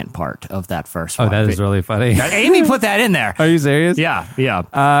the second part of that first one. Oh, that is really funny. Amy put that in there. Are you serious? Yeah.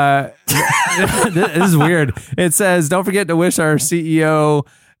 This is weird. It says, don't forget to wish our CEO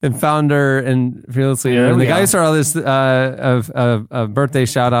and founder and fearless leader. There And we the guy go. started all this of birthday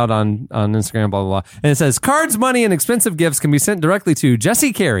shout out on Instagram, blah, blah, blah. And it says, cards, money, and expensive gifts can be sent directly to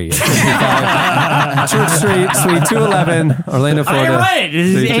Jesse Carey, at 55 Church Street, Suite 211, Orlando, Florida. right.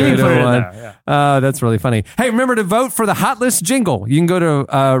 Amy put it in 32801. there, That's really funny. Hey, remember to vote for the Hot List jingle. You can go to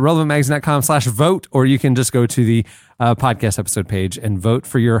relevantmagazine.com/vote, or you can just go to the podcast episode page and vote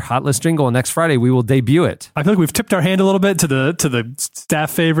for your Hot List jingle. And next Friday, we will debut it. I feel like we've tipped our hand a little bit to the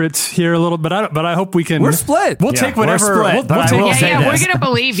staff favorites here a little, but I hope we can. We're split. We'll take whatever. we're split, We'll but I take will Yeah, say yeah, we're this. going to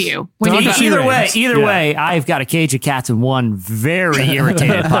believe you. When you vote. Either way, I've got a cage of cats and one very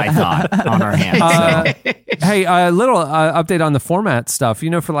irritated python on our hands. Hey, a little update on the format stuff. You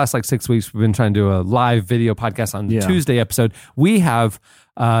know, for the last 6 weeks, we've been trying to do a live video podcast on the Tuesday episode. We have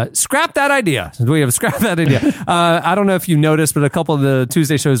scrapped that idea. I don't know if you noticed, but a couple of the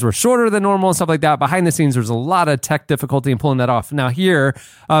Tuesday shows were shorter than normal and stuff like that. Behind the scenes, there's a lot of tech difficulty in pulling that off. Now here,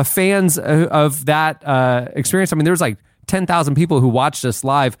 fans of that experience, I mean, there was 10,000 people who watched us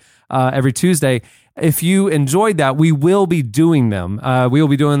live every Tuesday. If you enjoyed that, we will be doing them. We will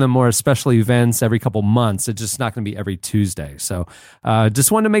be doing them more special events every couple months. It's just not going to be every Tuesday. So just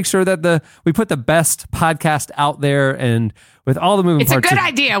wanted to make sure that we put the best podcast out there, and with all the moving It's a parts. good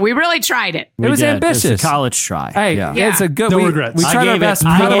idea. We really tried it. It was did. ambitious. It's a college try. Hey, Yeah. it's a good. No we, regrets. We tried our best.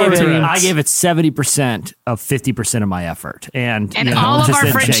 I gave it 70% of 50% of my effort, and all of just our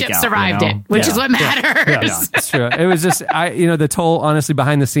didn't shake friendships out, survived it, which is what matters. Yeah, it's true. It was just the toll, honestly,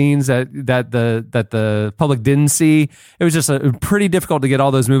 behind the scenes that the public didn't see. It was just pretty difficult to get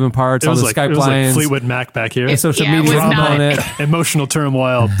all those moving parts, all the Skype lines, Fleetwood Mac back here, social media drama on it, emotional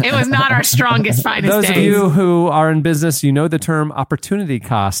turmoil. It was not our strongest, finest Those days. of you who are in business, you know the term opportunity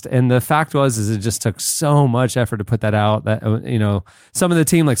cost, and the fact is it just took so much effort to put that out. That some of the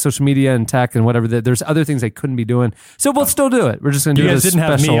team, like social media and tech and whatever, there's other things they couldn't be doing. So we'll still do it. We're just going to do You guys this didn't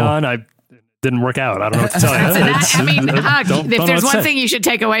special. have me on. Didn't work out. I don't know what to tell you. If there's one thing you should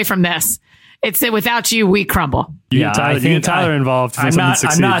take away from this, it's that without you, we crumble. I think Tyler involved. I'm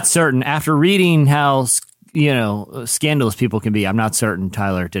not certain. After reading how scandalous people can be, I'm not certain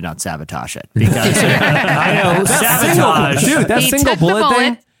Tyler did not sabotage it, because I know sabotage. That single took the bullet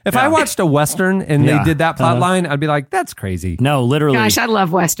thing. bullet. If I watched a Western and they did that plot line, I'd be like, that's crazy. No, literally. Gosh, I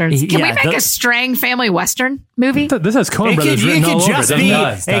love Westerns. Can we make a Strang family Western movie? This has Coen Brothers written all over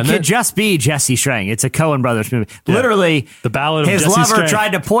it. It could just be Jesse Strang. It's a Coen Brothers movie. Yeah. Literally, the ballad of his Jesse lover Strang.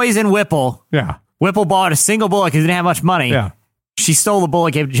 tried to poison Whipple. Yeah. Whipple bought a single bullet because he didn't have much money. Yeah. She stole the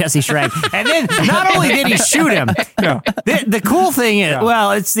bullet, gave it to Jesse Strang. And then not only did he shoot him, the cool thing is,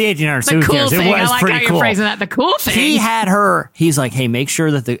 it's the 1800s. The Who cool cares? thing. It was I like pretty how cool. you're phrasing that. The cool thing. He had her. He's like, hey, make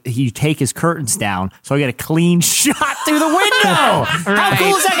sure that you take his curtains down so I get a clean shot through the window. How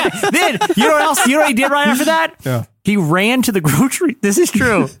cool is that guy? Then you know what else? You know what he did right after that? Yeah. He ran to the grocery. This is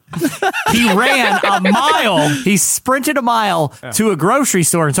true. He ran a mile. He sprinted a mile to a grocery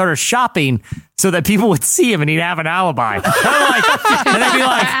store and started shopping so that people would see him and he'd have an alibi.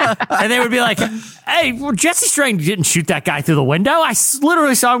 And they would be like, hey, well, Jesse Strang didn't shoot that guy through the window. I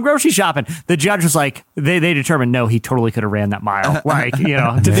literally saw him grocery shopping. The judge was like, they determined, no, he totally could have ran that mile.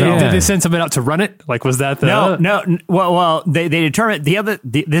 Did they send someone out to run it? Like, was that the... No. Well, they determined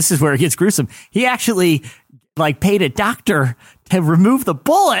this is where it gets gruesome. He actually paid a doctor to remove the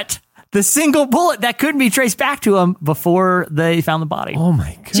bullet, the single bullet that couldn't be traced back to him before they found the body. Oh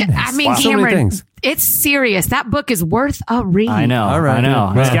my goodness! I mean, So many Cameron, things. it's serious. That book is worth a read. I know. All right, I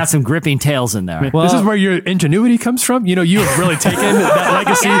know. dude. It's got some gripping tales in there. This is where your ingenuity comes from. You have really taken that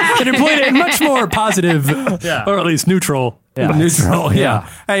legacy and employed it in much more positive, or at least neutral. Neutral, yeah.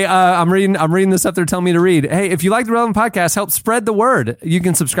 Hey, I'm reading this up. They're telling me to read. Hey, if you like the Relevant Podcast, help spread the word. You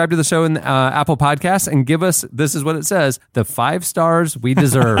can subscribe to the show in Apple Podcasts and give us, this is what it says, the 5 stars we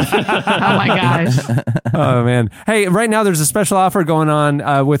deserve. Oh my gosh. Oh man. Hey, right now there's a special offer going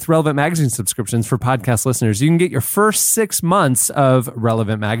on with Relevant Magazine subscriptions for podcast listeners. You can get your first 6 months of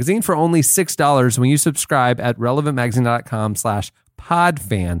Relevant Magazine for only $6 when you subscribe at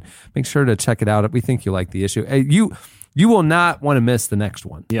relevantmagazine.com/podfan. Make sure to check it out. We think you like the issue. You will not want to miss the next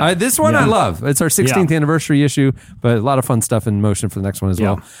one. Yeah. This one I love. It's our 16th anniversary issue, but a lot of fun stuff in motion for the next one as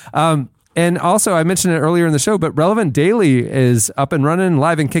well. And also, I mentioned it earlier in the show, but Relevant Daily is up and running,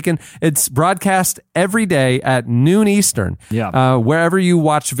 live and kicking. It's broadcast every day at noon Eastern, wherever you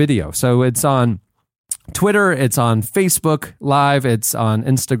watch video. So it's on Twitter, it's on Facebook Live, it's on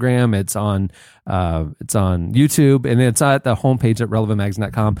Instagram, it's on YouTube, and it's at the homepage at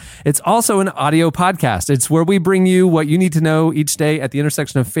relevantmagazine.com. It's also an audio podcast. It's where we bring you what you need to know each day at the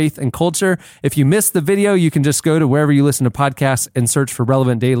intersection of faith and culture. If you missed the video, you can just go to wherever you listen to podcasts and search for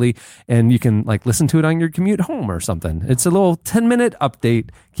Relevant Daily, and you can listen to it on your commute home or something. It's a little 10-minute update,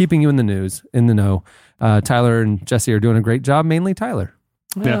 keeping you in the news, in the know. Tyler and Jesse are doing a great job, mainly Tyler.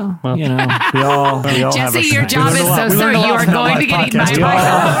 Well, we all Jesse, your job is so you are going to get eaten by a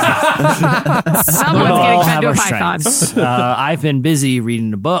python. Someone's getting fed to a python. I've been busy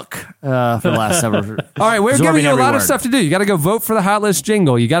reading a book for the last several. All right, we're giving you a lot of stuff to do. You got to go vote for the Hot List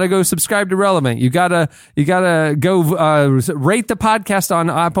jingle. You got to go subscribe to Relevant. You got to go rate the podcast on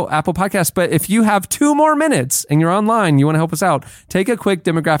Apple Podcasts. But if you have 2 more minutes and you're online, you want to help us out, take a quick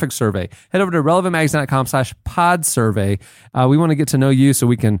demographic survey. Head over to relevantmagazine.com/pod survey. We want to get to know you, so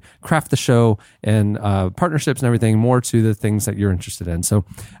we can craft the show and partnerships and everything more to the things that you're interested in. So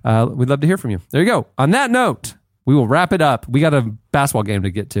we'd love to hear from you. There you go. On that note, we will wrap it up. We got a basketball game to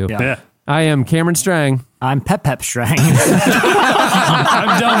get to. Yeah. I am Cameron Strang. I'm Pep Strang.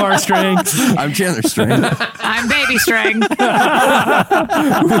 I'm Delmar Strang. I'm Chandler Strang. I'm Baby Strang.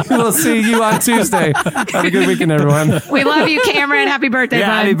 We'll see you on Tuesday. Have a good weekend, everyone. We love you, Cameron. Happy birthday, bud.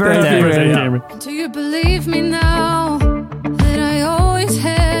 Happy birthday, Cameron. Do you believe me now that I always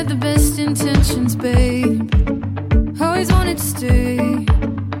had the best intentions, babe? Always wanted to stay.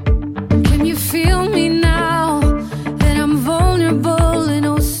 Can you feel me now that I'm vulnerable and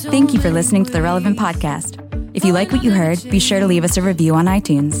oh so Thank you for listening to the Relevant Podcast. If If you like what you heard, be sure to leave us a review on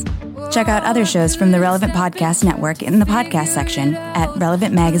iTunes. Check out other shows from the Relevant Podcast Network in the podcast section at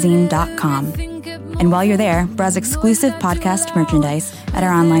relevantmagazine.com. And while you're there, browse exclusive podcast merchandise at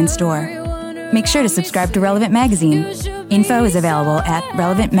our online store. Make sure to subscribe to Relevant Magazine. Info is available at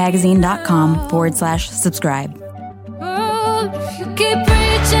relevantmagazine.com/subscribe. You keep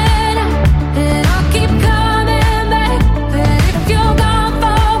reaching out, and I'll keep coming back. But if you're gone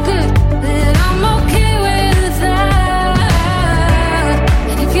for good, then I'm okay with that.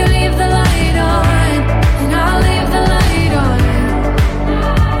 And if you leave the light on, then I'll leave the light on.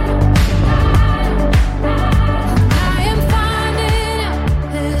 I am finding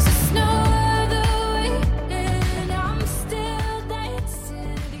out there's just no other way, and I'm still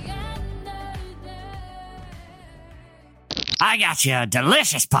dancing to the end of the day. I got you a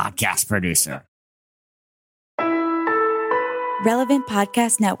delicious podcast producer. Relevant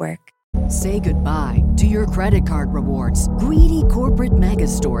Podcast Network. Say goodbye to your credit card rewards. Greedy corporate mega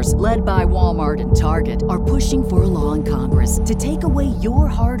stores, led by Walmart and Target, are pushing for a law in Congress to take away your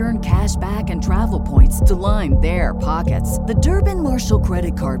hard-earned cash back and travel points to line their pockets. The Durbin-Marshall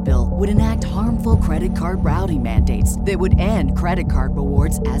credit card bill would enact harmful credit card routing mandates that would end credit card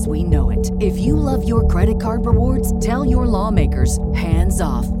rewards as we know it. If you love your credit card rewards, tell your lawmakers, hands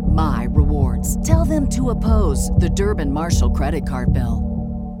off my rewards. Tell them to oppose the Durbin-Marshall credit card bill.